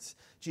happens.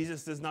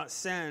 Jesus does not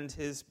send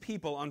his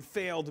people on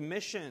failed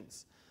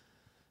missions.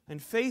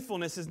 And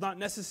faithfulness is not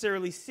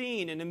necessarily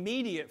seen in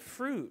immediate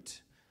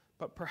fruit,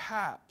 but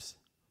perhaps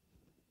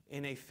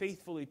in a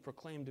faithfully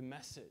proclaimed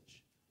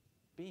message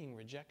being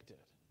rejected.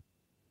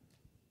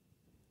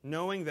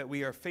 Knowing that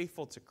we are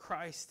faithful to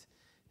Christ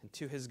and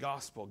to his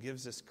gospel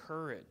gives us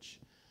courage,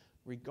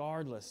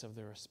 regardless of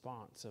the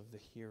response of the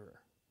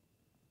hearer.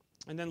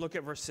 And then look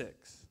at verse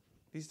 6.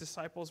 These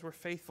disciples were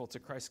faithful to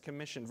Christ's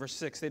commission. Verse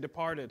 6, they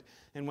departed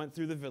and went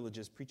through the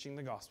villages, preaching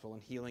the gospel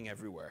and healing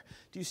everywhere.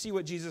 Do you see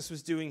what Jesus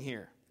was doing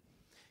here?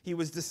 He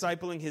was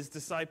discipling his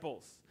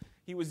disciples.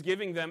 He was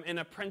giving them an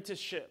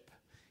apprenticeship.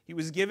 He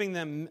was giving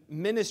them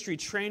ministry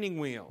training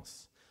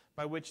wheels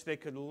by which they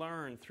could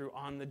learn through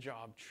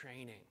on-the-job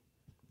training.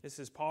 This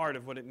is part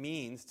of what it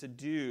means to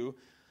do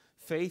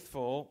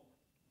faithful,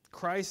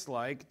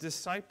 Christ-like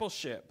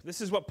discipleship.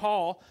 This is what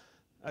Paul,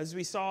 as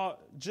we saw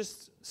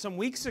just some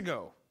weeks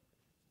ago,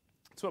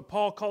 it's what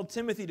Paul called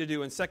Timothy to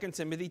do in 2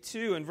 Timothy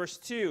 2 and verse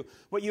 2.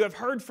 What you have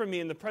heard from me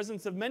in the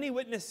presence of many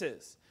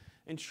witnesses,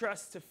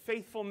 entrust to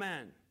faithful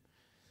men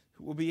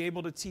who will be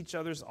able to teach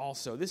others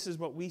also. This is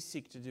what we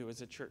seek to do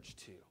as a church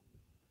too.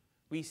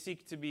 We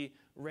seek to be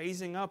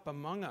raising up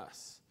among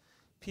us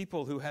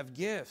people who have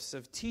gifts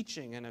of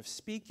teaching and of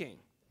speaking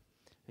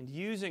and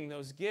using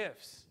those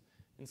gifts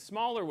in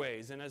smaller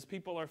ways, and as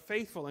people are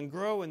faithful and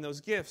grow in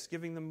those gifts,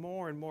 giving them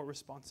more and more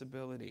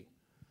responsibility.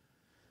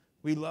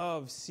 We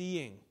love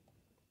seeing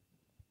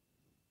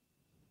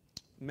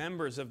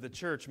members of the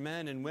church,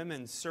 men and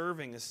women,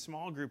 serving as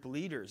small group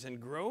leaders and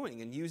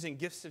growing and using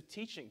gifts of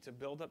teaching to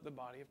build up the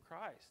body of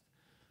Christ.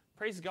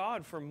 Praise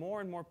God for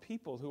more and more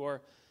people who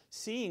are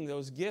seeing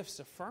those gifts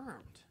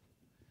affirmed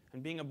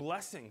and being a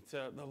blessing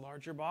to the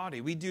larger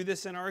body. We do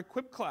this in our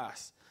Equip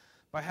class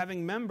by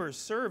having members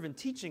serve in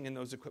teaching in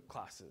those Equip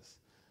classes,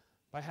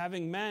 by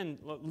having men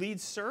lead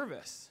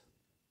service.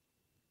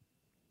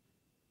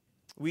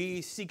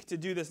 We seek to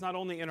do this not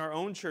only in our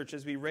own church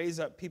as we raise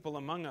up people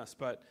among us,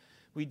 but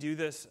we do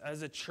this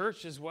as a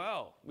church as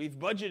well. We've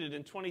budgeted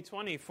in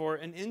 2020 for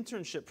an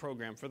internship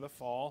program for the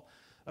fall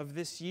of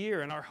this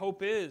year, and our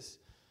hope is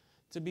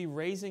to be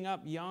raising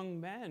up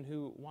young men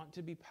who want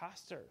to be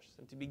pastors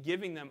and to be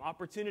giving them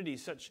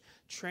opportunities, such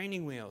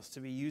training wheels, to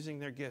be using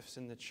their gifts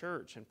in the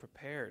church and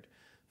prepared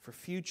for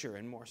future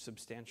and more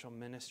substantial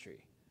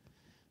ministry.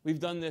 We've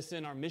done this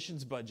in our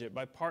missions budget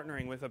by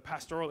partnering with a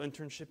pastoral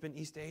internship in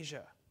East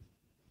Asia.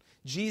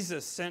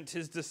 Jesus sent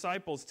his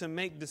disciples to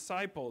make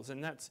disciples,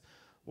 and that's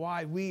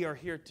why we are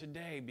here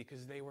today,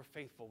 because they were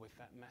faithful with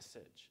that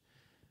message.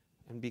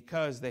 And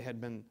because they had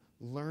been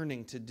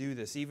learning to do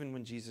this even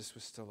when Jesus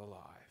was still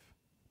alive.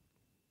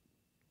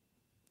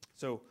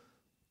 So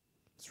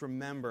let's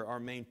remember our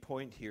main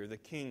point here. The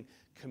king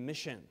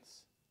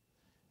commissions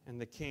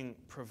and the king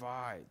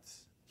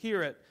provides.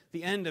 Here at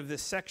the end of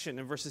this section,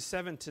 in verses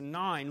 7 to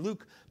 9,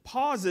 Luke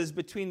pauses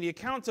between the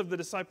accounts of the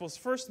disciples'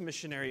 first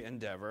missionary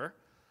endeavor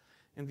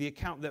and the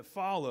account that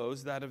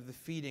follows, that of the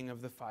feeding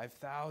of the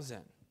 5,000.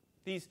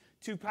 These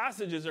two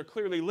passages are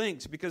clearly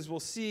linked because we'll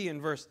see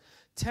in verse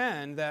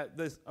 10 that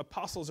the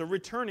apostles are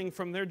returning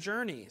from their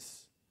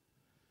journeys.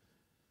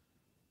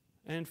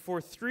 And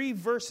for 3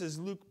 verses,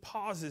 Luke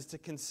pauses to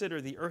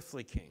consider the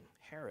earthly king,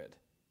 Herod.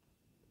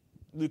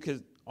 Luke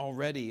has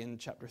already, in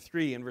chapter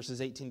 3, in verses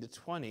 18 to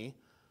 20,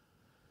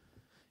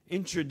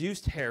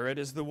 introduced Herod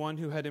as the one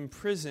who had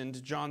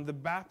imprisoned John the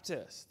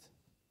Baptist.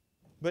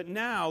 But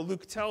now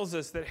Luke tells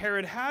us that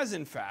Herod has,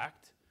 in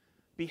fact,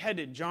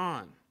 beheaded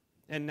John.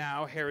 And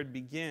now Herod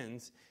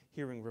begins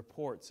hearing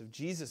reports of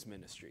Jesus'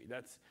 ministry.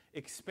 That's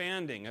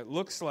expanding. It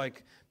looks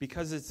like,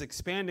 because it's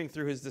expanding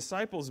through his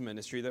disciples'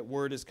 ministry, that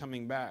word is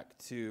coming back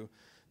to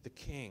the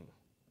king.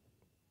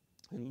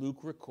 And Luke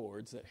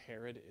records that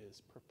Herod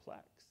is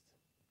perplexed.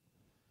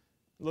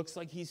 Looks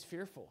like he's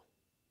fearful.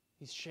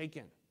 He's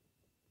shaken.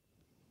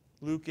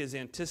 Luke is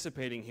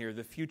anticipating here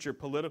the future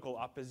political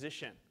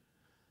opposition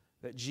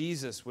that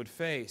Jesus would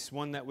face,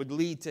 one that would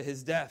lead to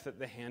his death at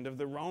the hand of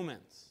the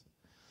Romans.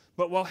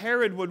 But while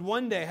Herod would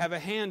one day have a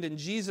hand in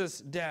Jesus'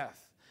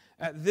 death,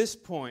 at this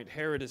point,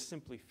 Herod is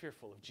simply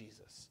fearful of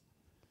Jesus.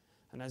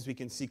 And as we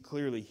can see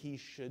clearly, he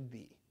should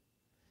be.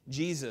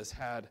 Jesus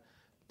had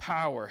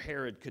power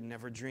Herod could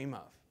never dream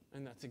of.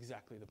 And that's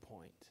exactly the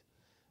point.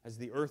 As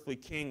the earthly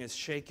king is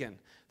shaken,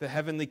 the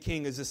heavenly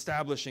king is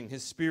establishing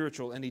his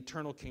spiritual and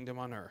eternal kingdom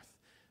on earth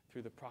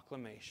through the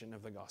proclamation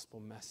of the gospel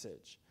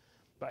message.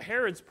 But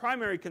Herod's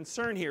primary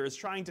concern here is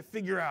trying to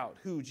figure out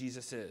who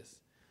Jesus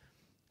is.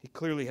 He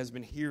clearly has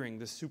been hearing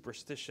the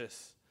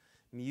superstitious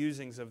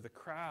musings of the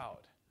crowd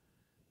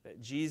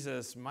that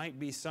Jesus might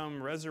be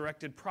some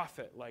resurrected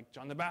prophet like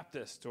John the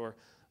Baptist or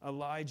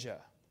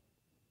Elijah.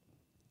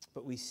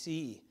 But we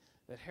see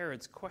that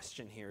Herod's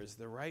question here is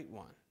the right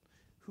one.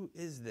 Who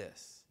is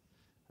this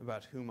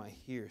about whom I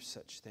hear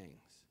such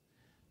things?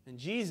 And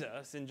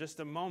Jesus, in just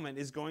a moment,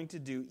 is going to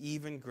do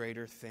even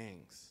greater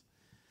things.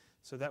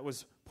 So that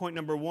was point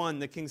number 1,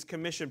 the king's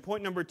commission.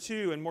 Point number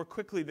 2, and more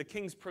quickly, the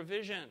king's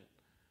provision.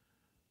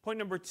 Point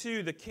number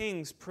 2, the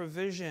king's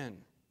provision.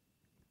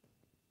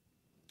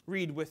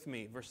 Read with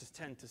me verses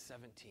 10 to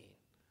 17.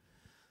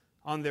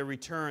 On their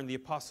return, the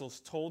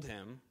apostles told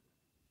him,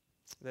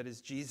 that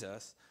is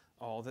Jesus,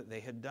 all that they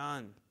had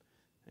done.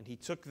 And he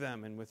took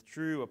them and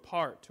withdrew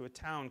apart to a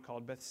town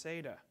called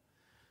Bethsaida.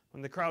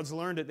 When the crowds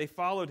learned it, they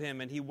followed him,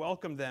 and he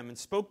welcomed them and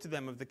spoke to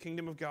them of the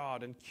kingdom of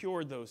God and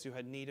cured those who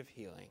had need of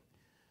healing.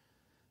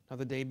 Now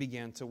the day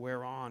began to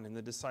wear on, and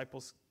the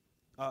disciples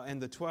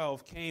and the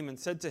 12 came and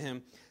said to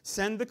him,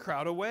 "Send the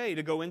crowd away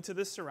to go into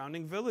the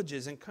surrounding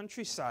villages and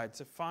countryside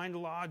to find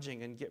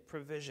lodging and get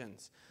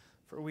provisions,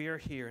 for we are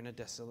here in a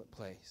desolate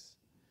place."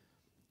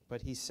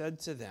 But he said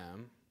to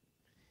them,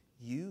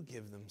 "You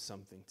give them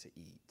something to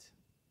eat."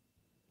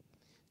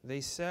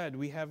 They said,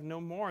 "We have no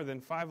more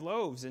than 5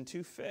 loaves and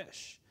 2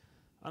 fish,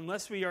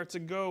 unless we are to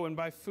go and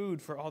buy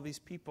food for all these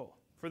people."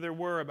 For there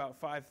were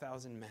about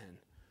 5,000 men.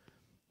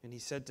 And he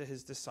said to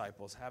his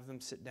disciples, "Have them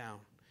sit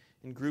down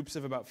in groups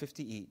of about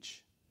 50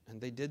 each."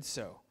 And they did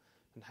so,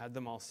 and had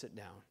them all sit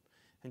down.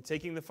 And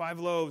taking the 5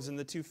 loaves and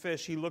the 2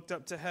 fish, he looked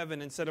up to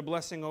heaven and said a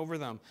blessing over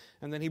them.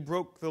 And then he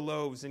broke the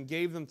loaves and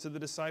gave them to the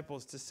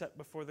disciples to set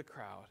before the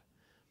crowd.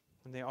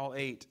 And they all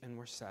ate and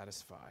were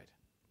satisfied.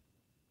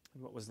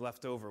 And what was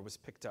left over was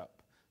picked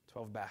up,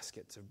 12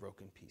 baskets of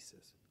broken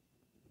pieces.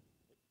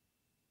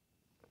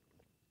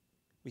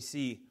 We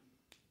see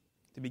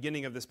at the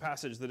beginning of this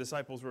passage, the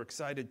disciples were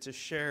excited to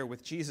share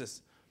with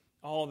Jesus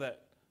all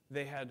that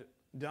they had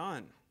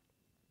done,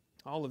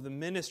 all of the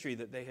ministry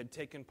that they had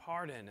taken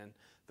part in, and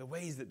the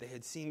ways that they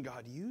had seen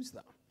God use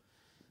them.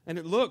 And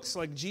it looks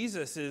like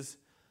Jesus is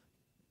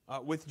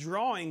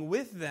withdrawing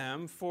with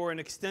them for an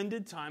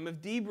extended time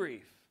of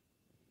debrief,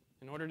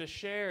 in order to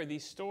share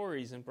these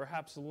stories and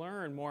perhaps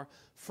learn more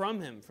from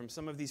him, from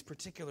some of these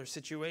particular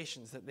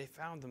situations that they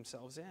found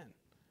themselves in.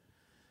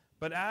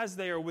 But as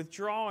they are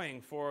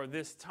withdrawing for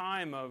this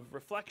time of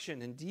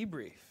reflection and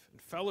debrief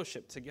and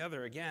fellowship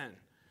together again,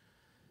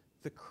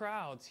 the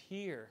crowds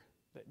hear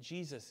that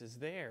Jesus is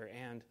there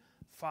and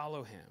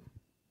follow him.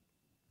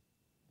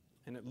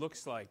 And it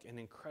looks like an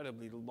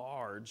incredibly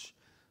large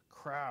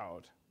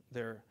crowd.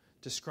 They're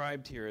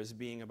described here as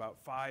being about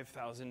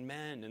 5,000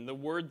 men. And the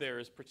word there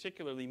is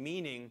particularly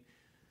meaning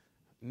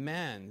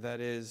men, that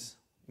is,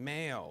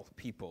 male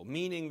people,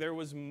 meaning there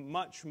was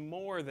much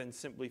more than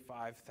simply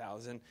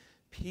 5,000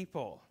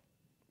 people.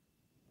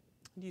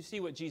 Do you see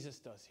what Jesus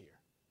does here?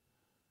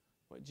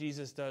 What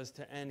Jesus does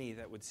to any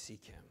that would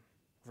seek him.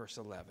 Verse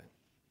 11.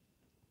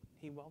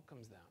 He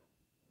welcomes them.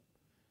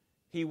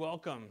 He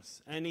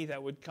welcomes any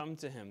that would come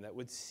to him, that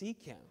would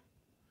seek him.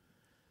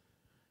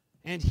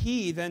 And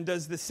he then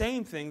does the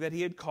same thing that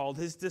he had called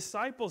his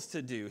disciples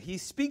to do. He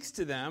speaks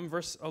to them,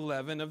 verse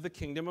 11, of the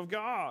kingdom of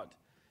God.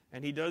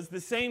 And he does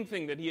the same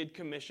thing that he had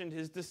commissioned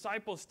his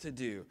disciples to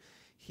do.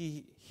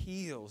 He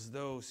heals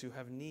those who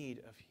have need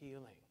of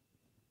healing.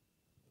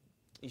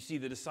 You see,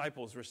 the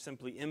disciples were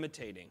simply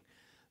imitating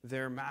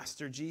their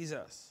master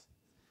Jesus.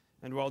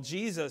 And while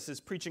Jesus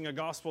is preaching a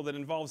gospel that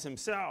involves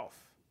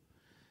himself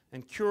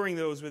and curing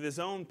those with his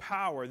own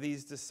power,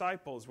 these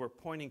disciples were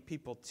pointing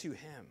people to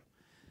him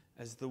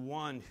as the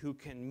one who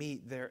can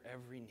meet their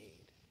every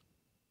need.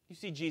 You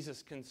see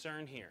Jesus'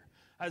 concern here,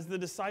 as the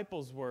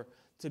disciples were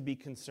to be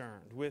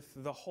concerned with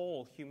the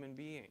whole human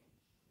being.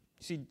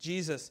 You see,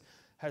 Jesus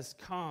has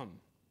come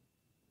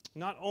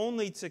not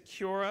only to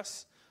cure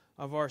us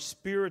of our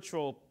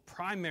spiritual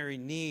primary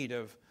need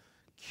of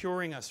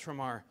curing us from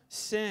our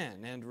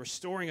sin and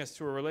restoring us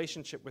to a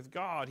relationship with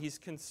God. He's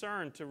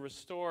concerned to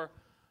restore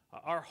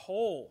our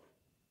whole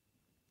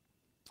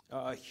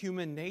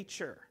human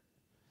nature,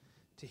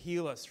 to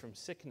heal us from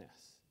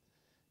sickness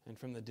and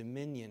from the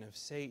dominion of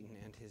Satan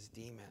and his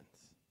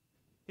demons.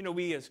 You know,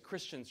 we as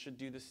Christians should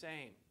do the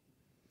same.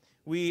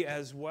 we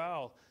as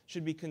well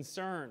should be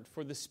concerned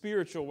for the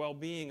spiritual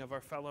well-being of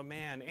our fellow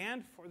man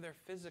and for their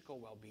physical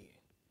well-being.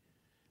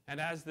 And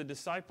as the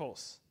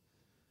disciples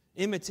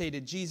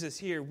imitated Jesus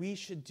here, we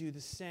should do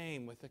the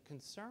same with a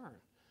concern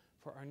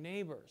for our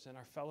neighbors and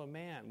our fellow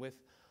man with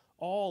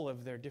all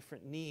of their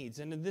different needs.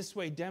 And in this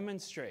way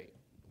demonstrate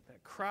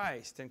that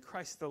Christ and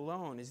Christ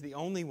alone is the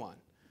only one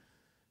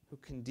who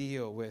can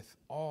deal with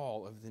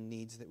all of the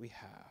needs that we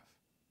have.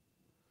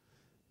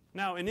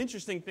 Now, an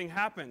interesting thing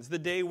happens. The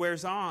day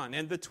wears on,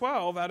 and the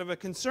 12, out of a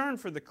concern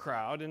for the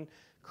crowd,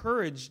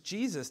 encourage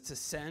Jesus to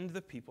send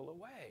the people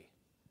away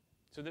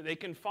so that they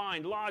can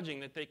find lodging,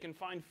 that they can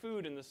find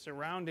food in the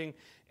surrounding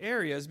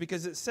areas,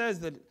 because it says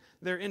that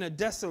they're in a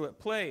desolate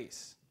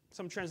place.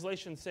 Some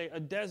translations say a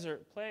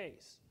desert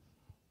place.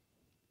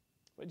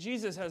 But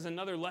Jesus has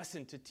another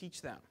lesson to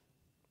teach them.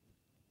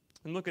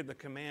 And look at the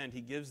command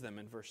he gives them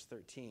in verse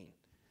 13.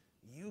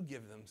 You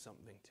give them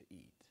something to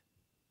eat.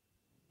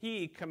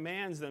 He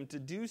commands them to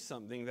do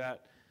something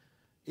that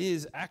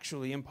is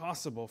actually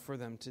impossible for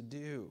them to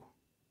do.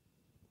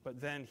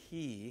 But then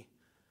he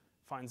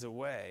finds a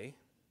way,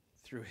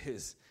 through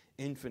his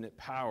infinite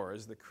power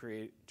as the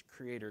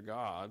creator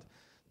God,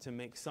 to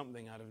make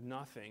something out of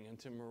nothing and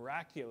to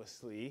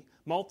miraculously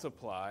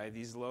multiply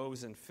these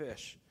loaves and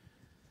fish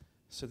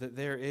so that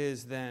there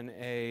is then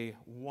a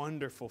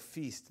wonderful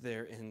feast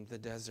there in the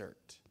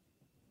desert.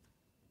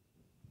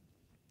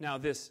 Now,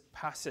 this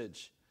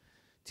passage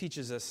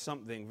teaches us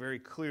something very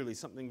clearly,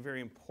 something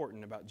very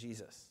important about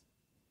Jesus.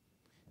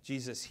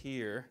 Jesus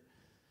here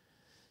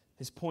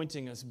is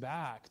pointing us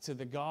back to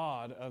the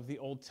God of the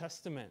Old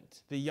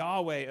Testament, the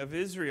Yahweh of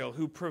Israel,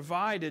 who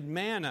provided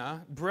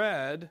manna,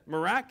 bread,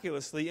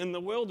 miraculously in the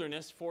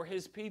wilderness for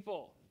his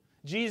people.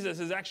 Jesus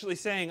is actually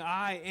saying,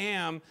 I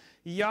am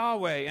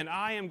Yahweh, and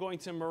I am going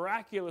to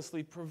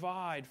miraculously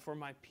provide for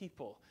my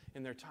people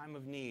in their time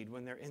of need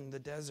when they're in the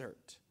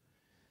desert.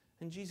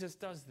 And Jesus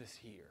does this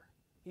here.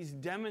 He's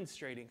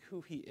demonstrating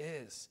who he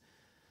is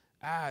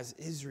as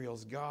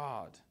Israel's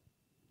God.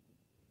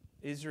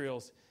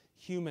 Israel's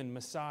human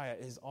Messiah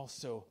is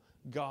also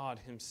God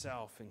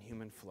himself in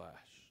human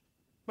flesh.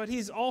 But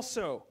he's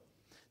also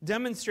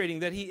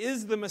demonstrating that he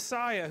is the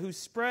Messiah who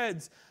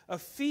spreads a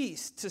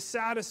feast to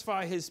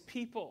satisfy his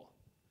people.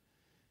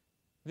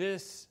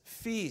 This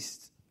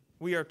feast,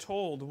 we are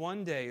told,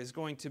 one day is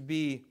going to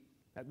be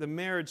at the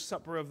marriage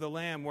supper of the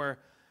Lamb, where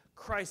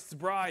Christ's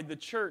bride, the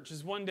church,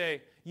 is one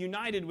day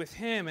united with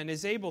him and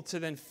is able to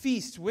then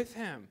feast with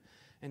him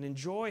and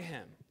enjoy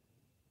him.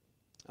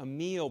 A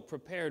meal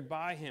prepared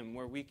by him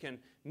where we can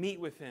meet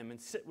with him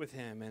and sit with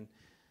him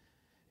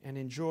and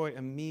enjoy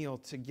a meal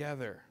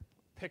together.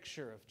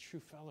 Picture of true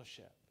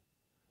fellowship.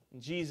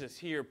 And Jesus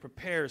here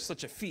prepares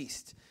such a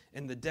feast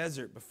in the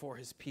desert before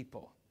his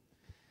people.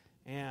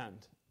 And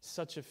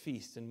such a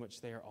feast in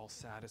which they are all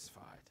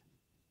satisfied.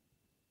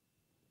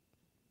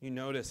 You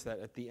notice that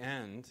at the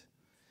end,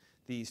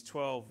 these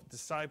 12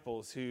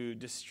 disciples who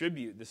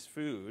distribute this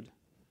food,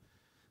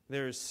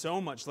 there is so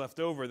much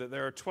left over that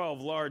there are 12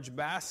 large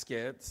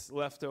baskets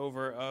left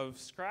over of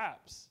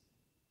scraps.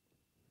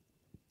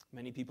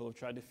 Many people have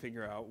tried to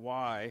figure out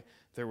why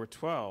there were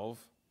 12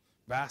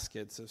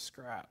 baskets of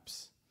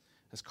scraps.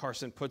 As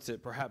Carson puts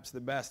it, perhaps the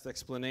best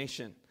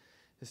explanation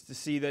is to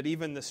see that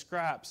even the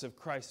scraps of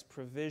Christ's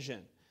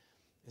provision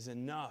is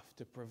enough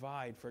to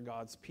provide for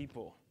God's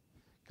people.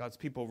 God's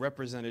people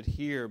represented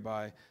here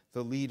by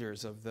the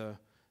leaders of the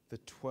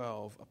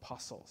 12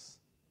 apostles.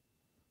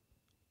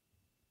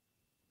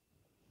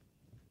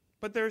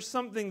 But there's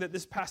something that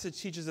this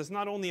passage teaches us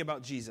not only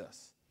about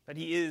Jesus, that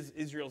he is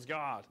Israel's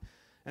God,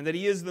 and that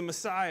he is the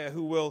Messiah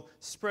who will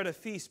spread a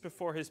feast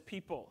before his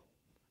people,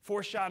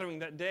 foreshadowing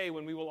that day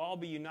when we will all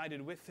be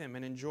united with him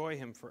and enjoy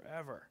him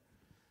forever.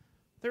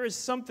 There is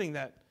something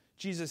that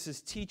Jesus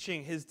is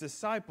teaching his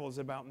disciples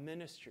about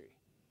ministry.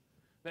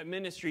 That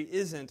ministry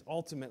isn't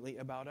ultimately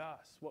about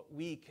us, what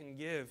we can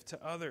give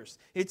to others.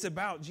 It's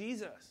about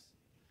Jesus.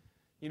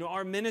 You know,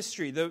 our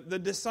ministry, the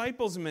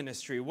disciples'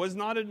 ministry, was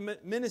not a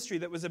ministry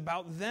that was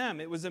about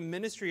them. It was a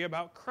ministry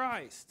about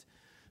Christ.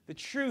 The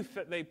truth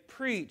that they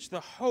preach, the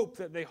hope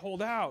that they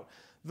hold out,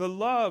 the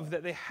love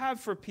that they have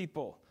for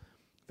people,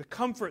 the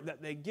comfort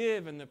that they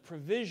give, and the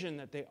provision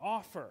that they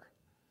offer.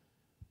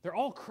 They're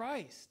all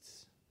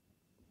Christ's.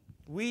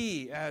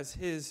 We, as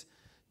his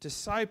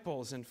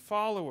disciples and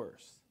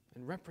followers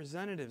and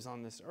representatives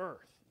on this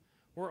earth,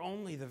 we're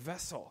only the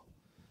vessel,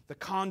 the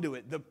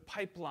conduit, the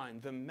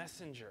pipeline, the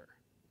messenger.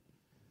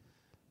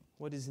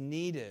 What is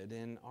needed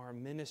in our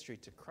ministry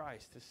to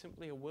Christ is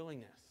simply a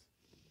willingness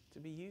to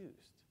be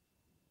used.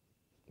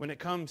 When it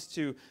comes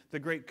to the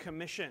Great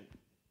Commission,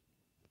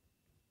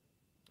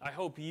 I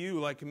hope you,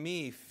 like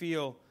me,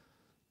 feel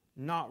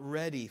not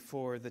ready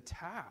for the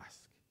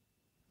task.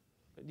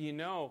 But do you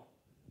know,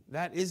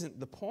 that isn't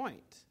the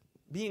point.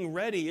 Being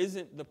ready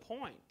isn't the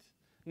point.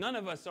 None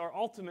of us are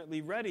ultimately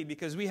ready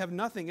because we have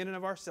nothing in and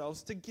of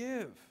ourselves to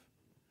give.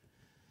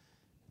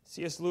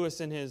 C.S.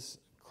 Lewis, in his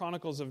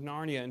Chronicles of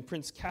Narnia and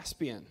Prince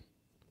Caspian,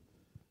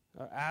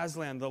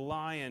 Aslan, the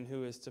lion,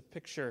 who is to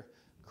picture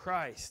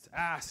Christ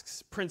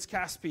asks Prince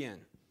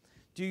Caspian,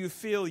 "Do you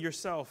feel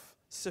yourself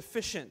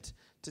sufficient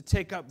to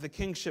take up the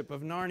kingship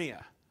of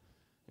Narnia?"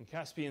 And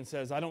Caspian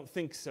says, "I don't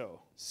think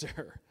so,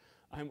 sir.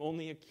 I'm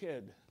only a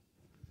kid."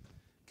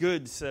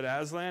 "Good," said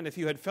Aslan. "If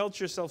you had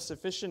felt yourself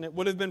sufficient, it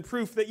would have been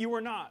proof that you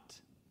were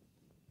not."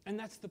 And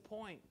that's the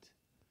point.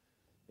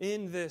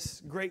 In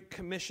this great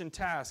commission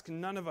task,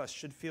 none of us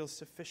should feel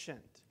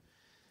sufficient,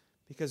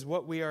 because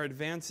what we are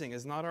advancing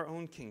is not our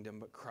own kingdom,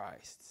 but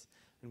Christ's.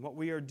 And what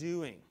we are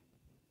doing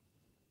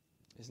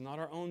is not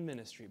our own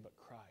ministry, but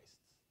Christ's.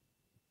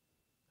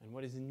 And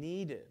what is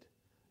needed,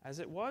 as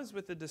it was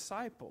with the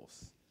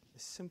disciples,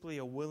 is simply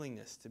a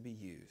willingness to be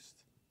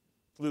used.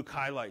 Luke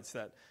highlights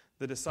that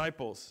the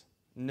disciples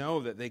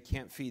know that they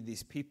can't feed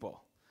these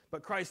people,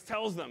 but Christ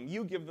tells them,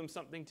 "You give them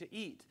something to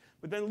eat."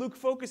 But then Luke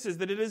focuses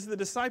that it is the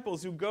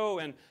disciples who go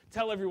and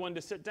tell everyone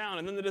to sit down,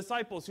 and then the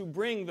disciples who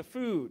bring the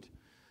food.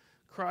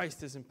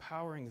 Christ is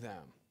empowering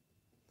them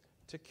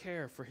to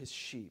care for his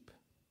sheep.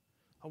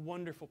 A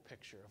wonderful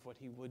picture of what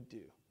he would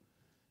do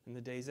in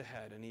the days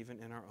ahead and even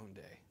in our own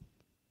day.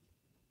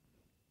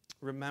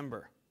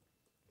 Remember,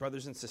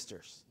 brothers and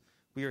sisters,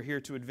 we are here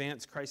to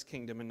advance Christ's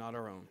kingdom and not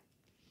our own.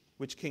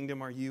 Which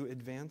kingdom are you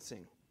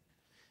advancing?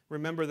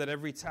 Remember that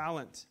every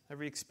talent,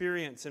 every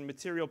experience, and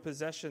material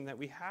possession that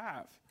we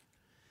have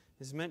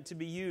is meant to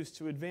be used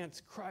to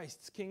advance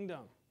Christ's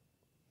kingdom.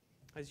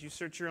 As you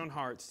search your own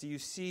hearts, do you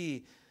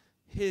see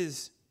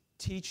his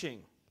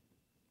teaching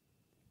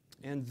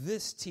and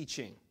this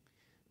teaching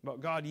about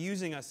God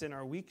using us in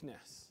our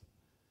weakness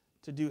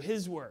to do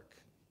his work?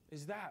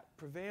 Is that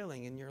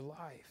prevailing in your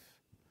life?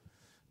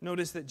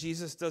 Notice that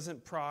Jesus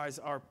doesn't prize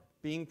our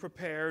being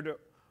prepared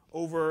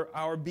over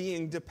our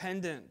being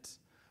dependent.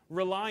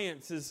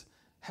 Reliance is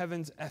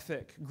heaven's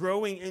ethic.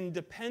 Growing in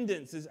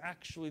dependence is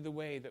actually the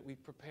way that we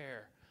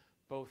prepare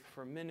both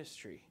for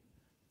ministry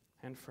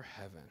and for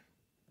heaven.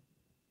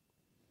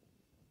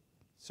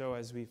 So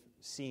as we've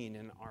seen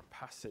in our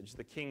passage,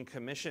 the king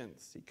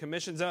commissions. He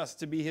commissions us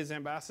to be his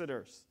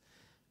ambassadors.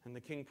 And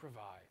the king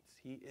provides.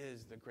 He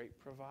is the great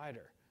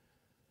provider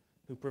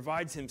who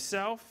provides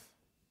himself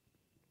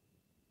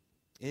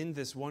in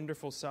this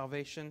wonderful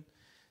salvation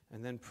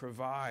and then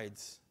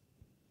provides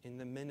in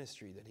the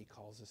ministry that he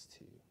calls us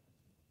to.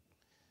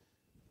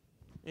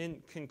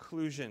 In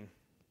conclusion,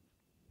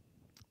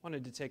 I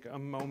wanted to take a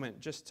moment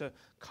just to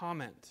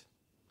comment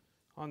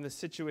on the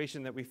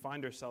situation that we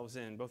find ourselves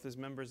in, both as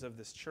members of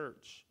this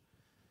church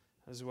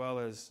as well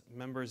as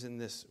members in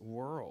this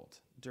world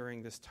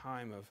during this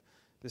time of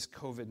this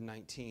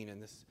COVID-19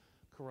 and this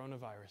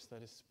coronavirus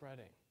that is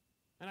spreading.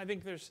 And I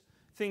think there's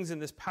things in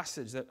this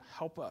passage that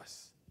help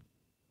us.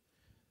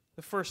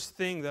 The first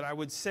thing that I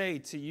would say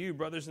to you,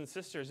 brothers and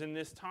sisters, in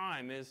this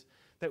time is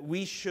that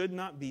we should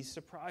not be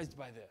surprised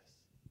by this.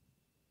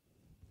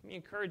 Let me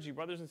encourage you,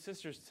 brothers and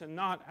sisters, to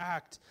not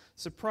act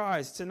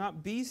surprised, to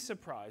not be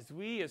surprised.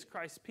 We, as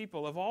Christ's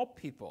people, of all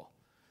people,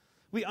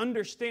 we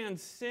understand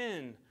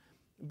sin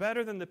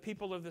better than the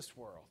people of this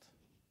world.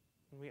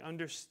 We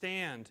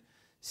understand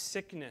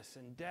sickness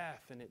and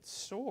death and its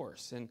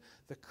source and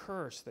the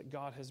curse that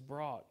God has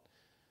brought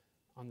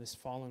on this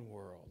fallen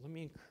world. Let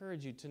me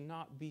encourage you to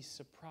not be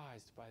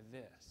surprised by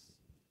this.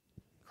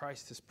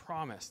 Christ has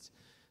promised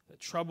that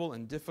trouble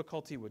and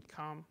difficulty would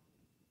come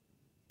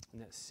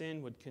and that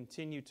sin would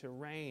continue to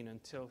reign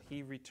until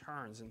he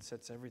returns and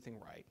sets everything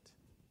right.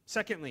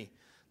 Secondly,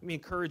 let me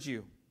encourage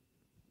you,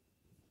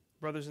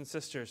 brothers and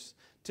sisters,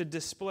 to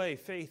display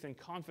faith and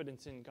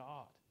confidence in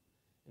God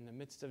in the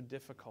midst of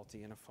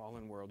difficulty in a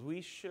fallen world.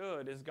 We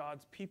should, as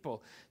God's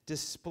people,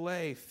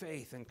 display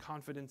faith and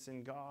confidence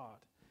in God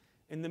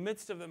in the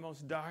midst of the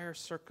most dire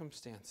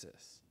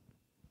circumstances.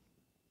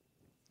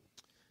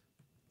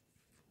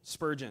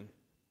 Spurgeon,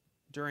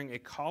 during a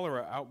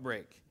cholera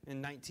outbreak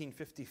in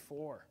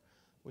 1954,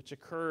 which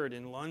occurred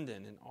in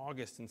London in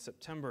August and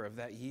September of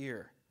that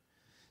year,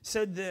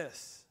 said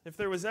this: "If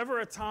there was ever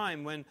a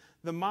time when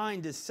the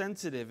mind is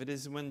sensitive, it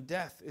is when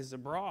death is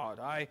abroad.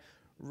 I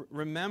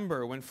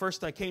remember when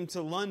first I came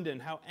to London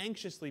how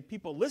anxiously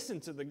people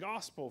listened to the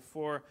gospel,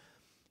 for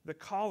the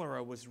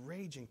cholera was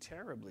raging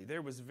terribly.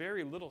 There was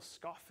very little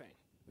scoffing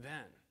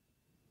then."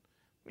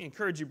 We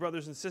encourage you,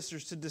 brothers and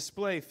sisters, to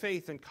display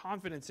faith and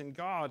confidence in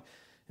God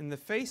in the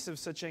face of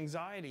such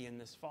anxiety in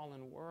this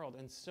fallen world,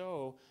 and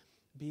so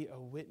be a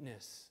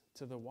witness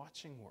to the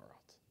watching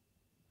world.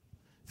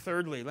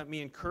 Thirdly, let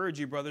me encourage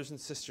you, brothers and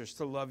sisters,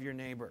 to love your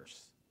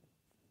neighbors.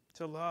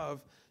 To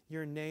love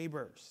your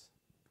neighbors.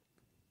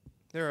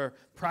 There are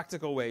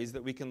practical ways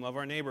that we can love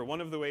our neighbor.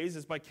 One of the ways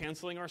is by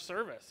canceling our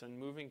service and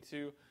moving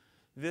to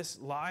this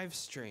live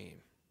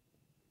stream.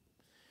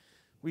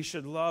 We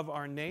should love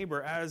our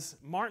neighbor as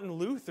Martin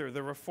Luther,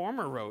 the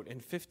reformer, wrote in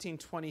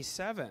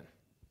 1527.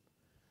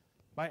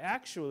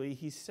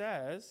 He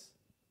says,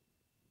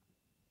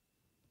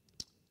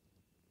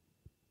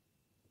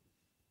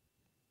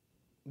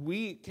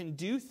 we can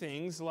do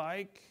things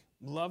like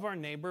love our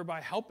neighbor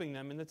by helping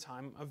them in the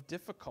time of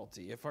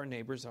difficulty if our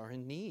neighbors are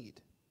in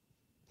need.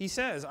 He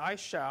says, I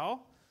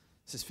shall,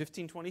 this is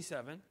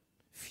 1527,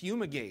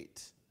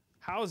 fumigate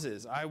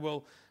houses. I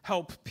will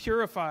help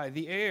purify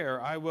the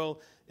air. I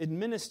will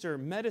administer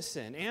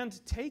medicine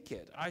and take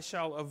it. I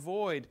shall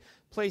avoid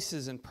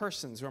places and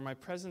persons where my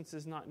presence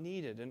is not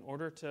needed in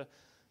order to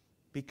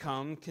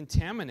become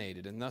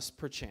contaminated and thus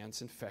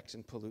perchance infect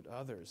and pollute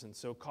others and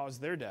so cause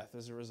their death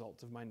as a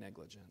result of my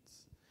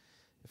negligence.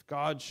 If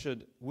God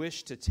should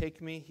wish to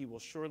take me, he will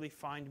surely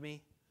find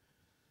me.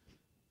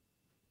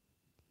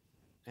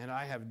 And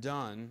I have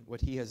done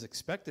what he has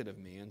expected of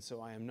me, and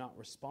so I am not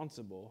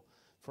responsible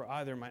for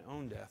either my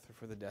own death or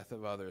for the death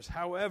of others.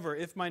 However,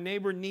 if my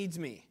neighbor needs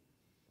me,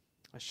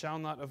 I shall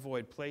not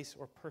avoid place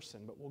or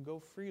person, but will go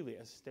freely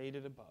as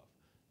stated above,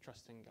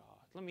 trusting God.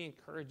 Let me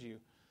encourage you,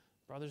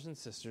 brothers and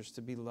sisters,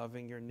 to be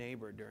loving your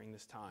neighbor during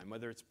this time,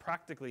 whether it's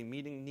practically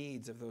meeting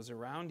needs of those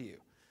around you,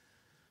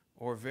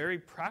 or very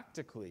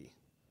practically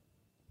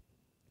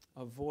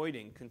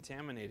avoiding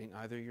contaminating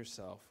either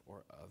yourself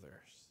or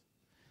others.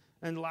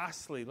 And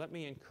lastly, let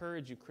me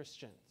encourage you,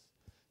 Christians,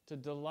 to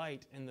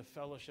delight in the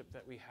fellowship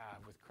that we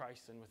have with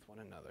Christ and with one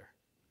another.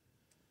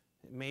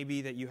 It may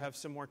be that you have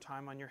some more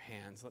time on your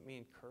hands. Let me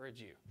encourage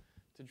you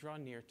to draw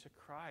near to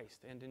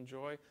Christ and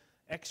enjoy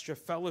extra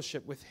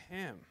fellowship with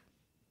him.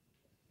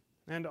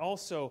 And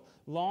also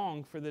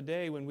long for the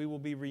day when we will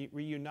be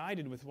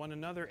reunited with one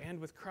another and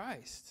with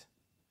Christ.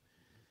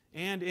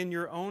 And in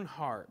your own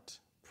heart,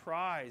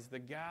 prize the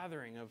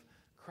gathering of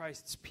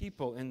Christ's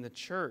people in the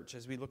church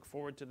as we look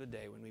forward to the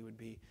day when we would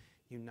be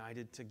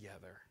united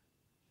together.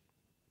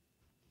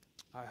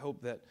 I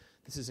hope that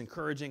this is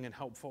encouraging and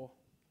helpful.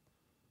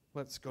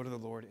 Let's go to the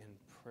Lord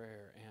in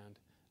prayer and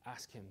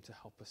ask him to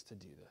help us to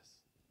do this.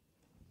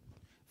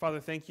 Father,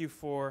 thank you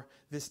for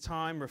this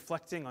time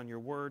reflecting on your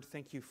word.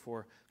 Thank you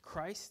for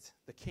Christ,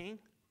 the King,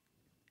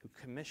 who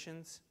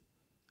commissions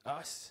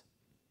us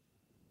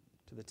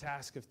to the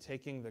task of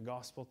taking the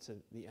gospel to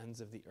the ends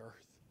of the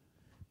earth.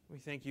 We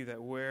thank you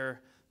that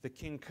where the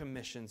King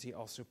commissions, he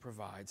also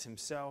provides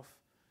himself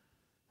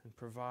and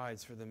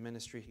provides for the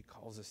ministry he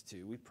calls us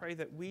to. We pray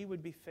that we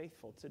would be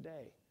faithful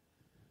today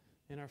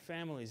in our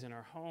families, in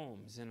our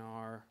homes, in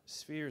our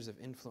spheres of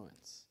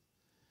influence,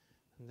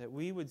 and that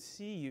we would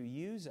see you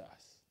use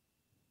us,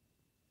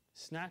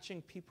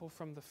 snatching people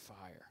from the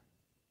fire,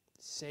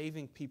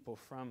 saving people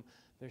from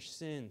their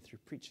sin through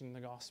preaching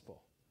the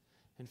gospel,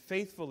 and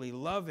faithfully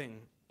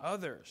loving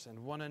others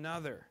and one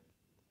another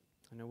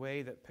in a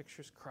way that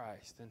pictures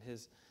Christ and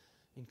his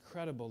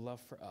incredible love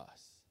for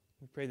us.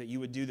 We pray that you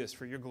would do this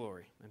for your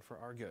glory and for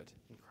our good.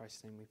 In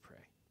Christ's name we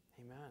pray.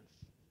 Amen.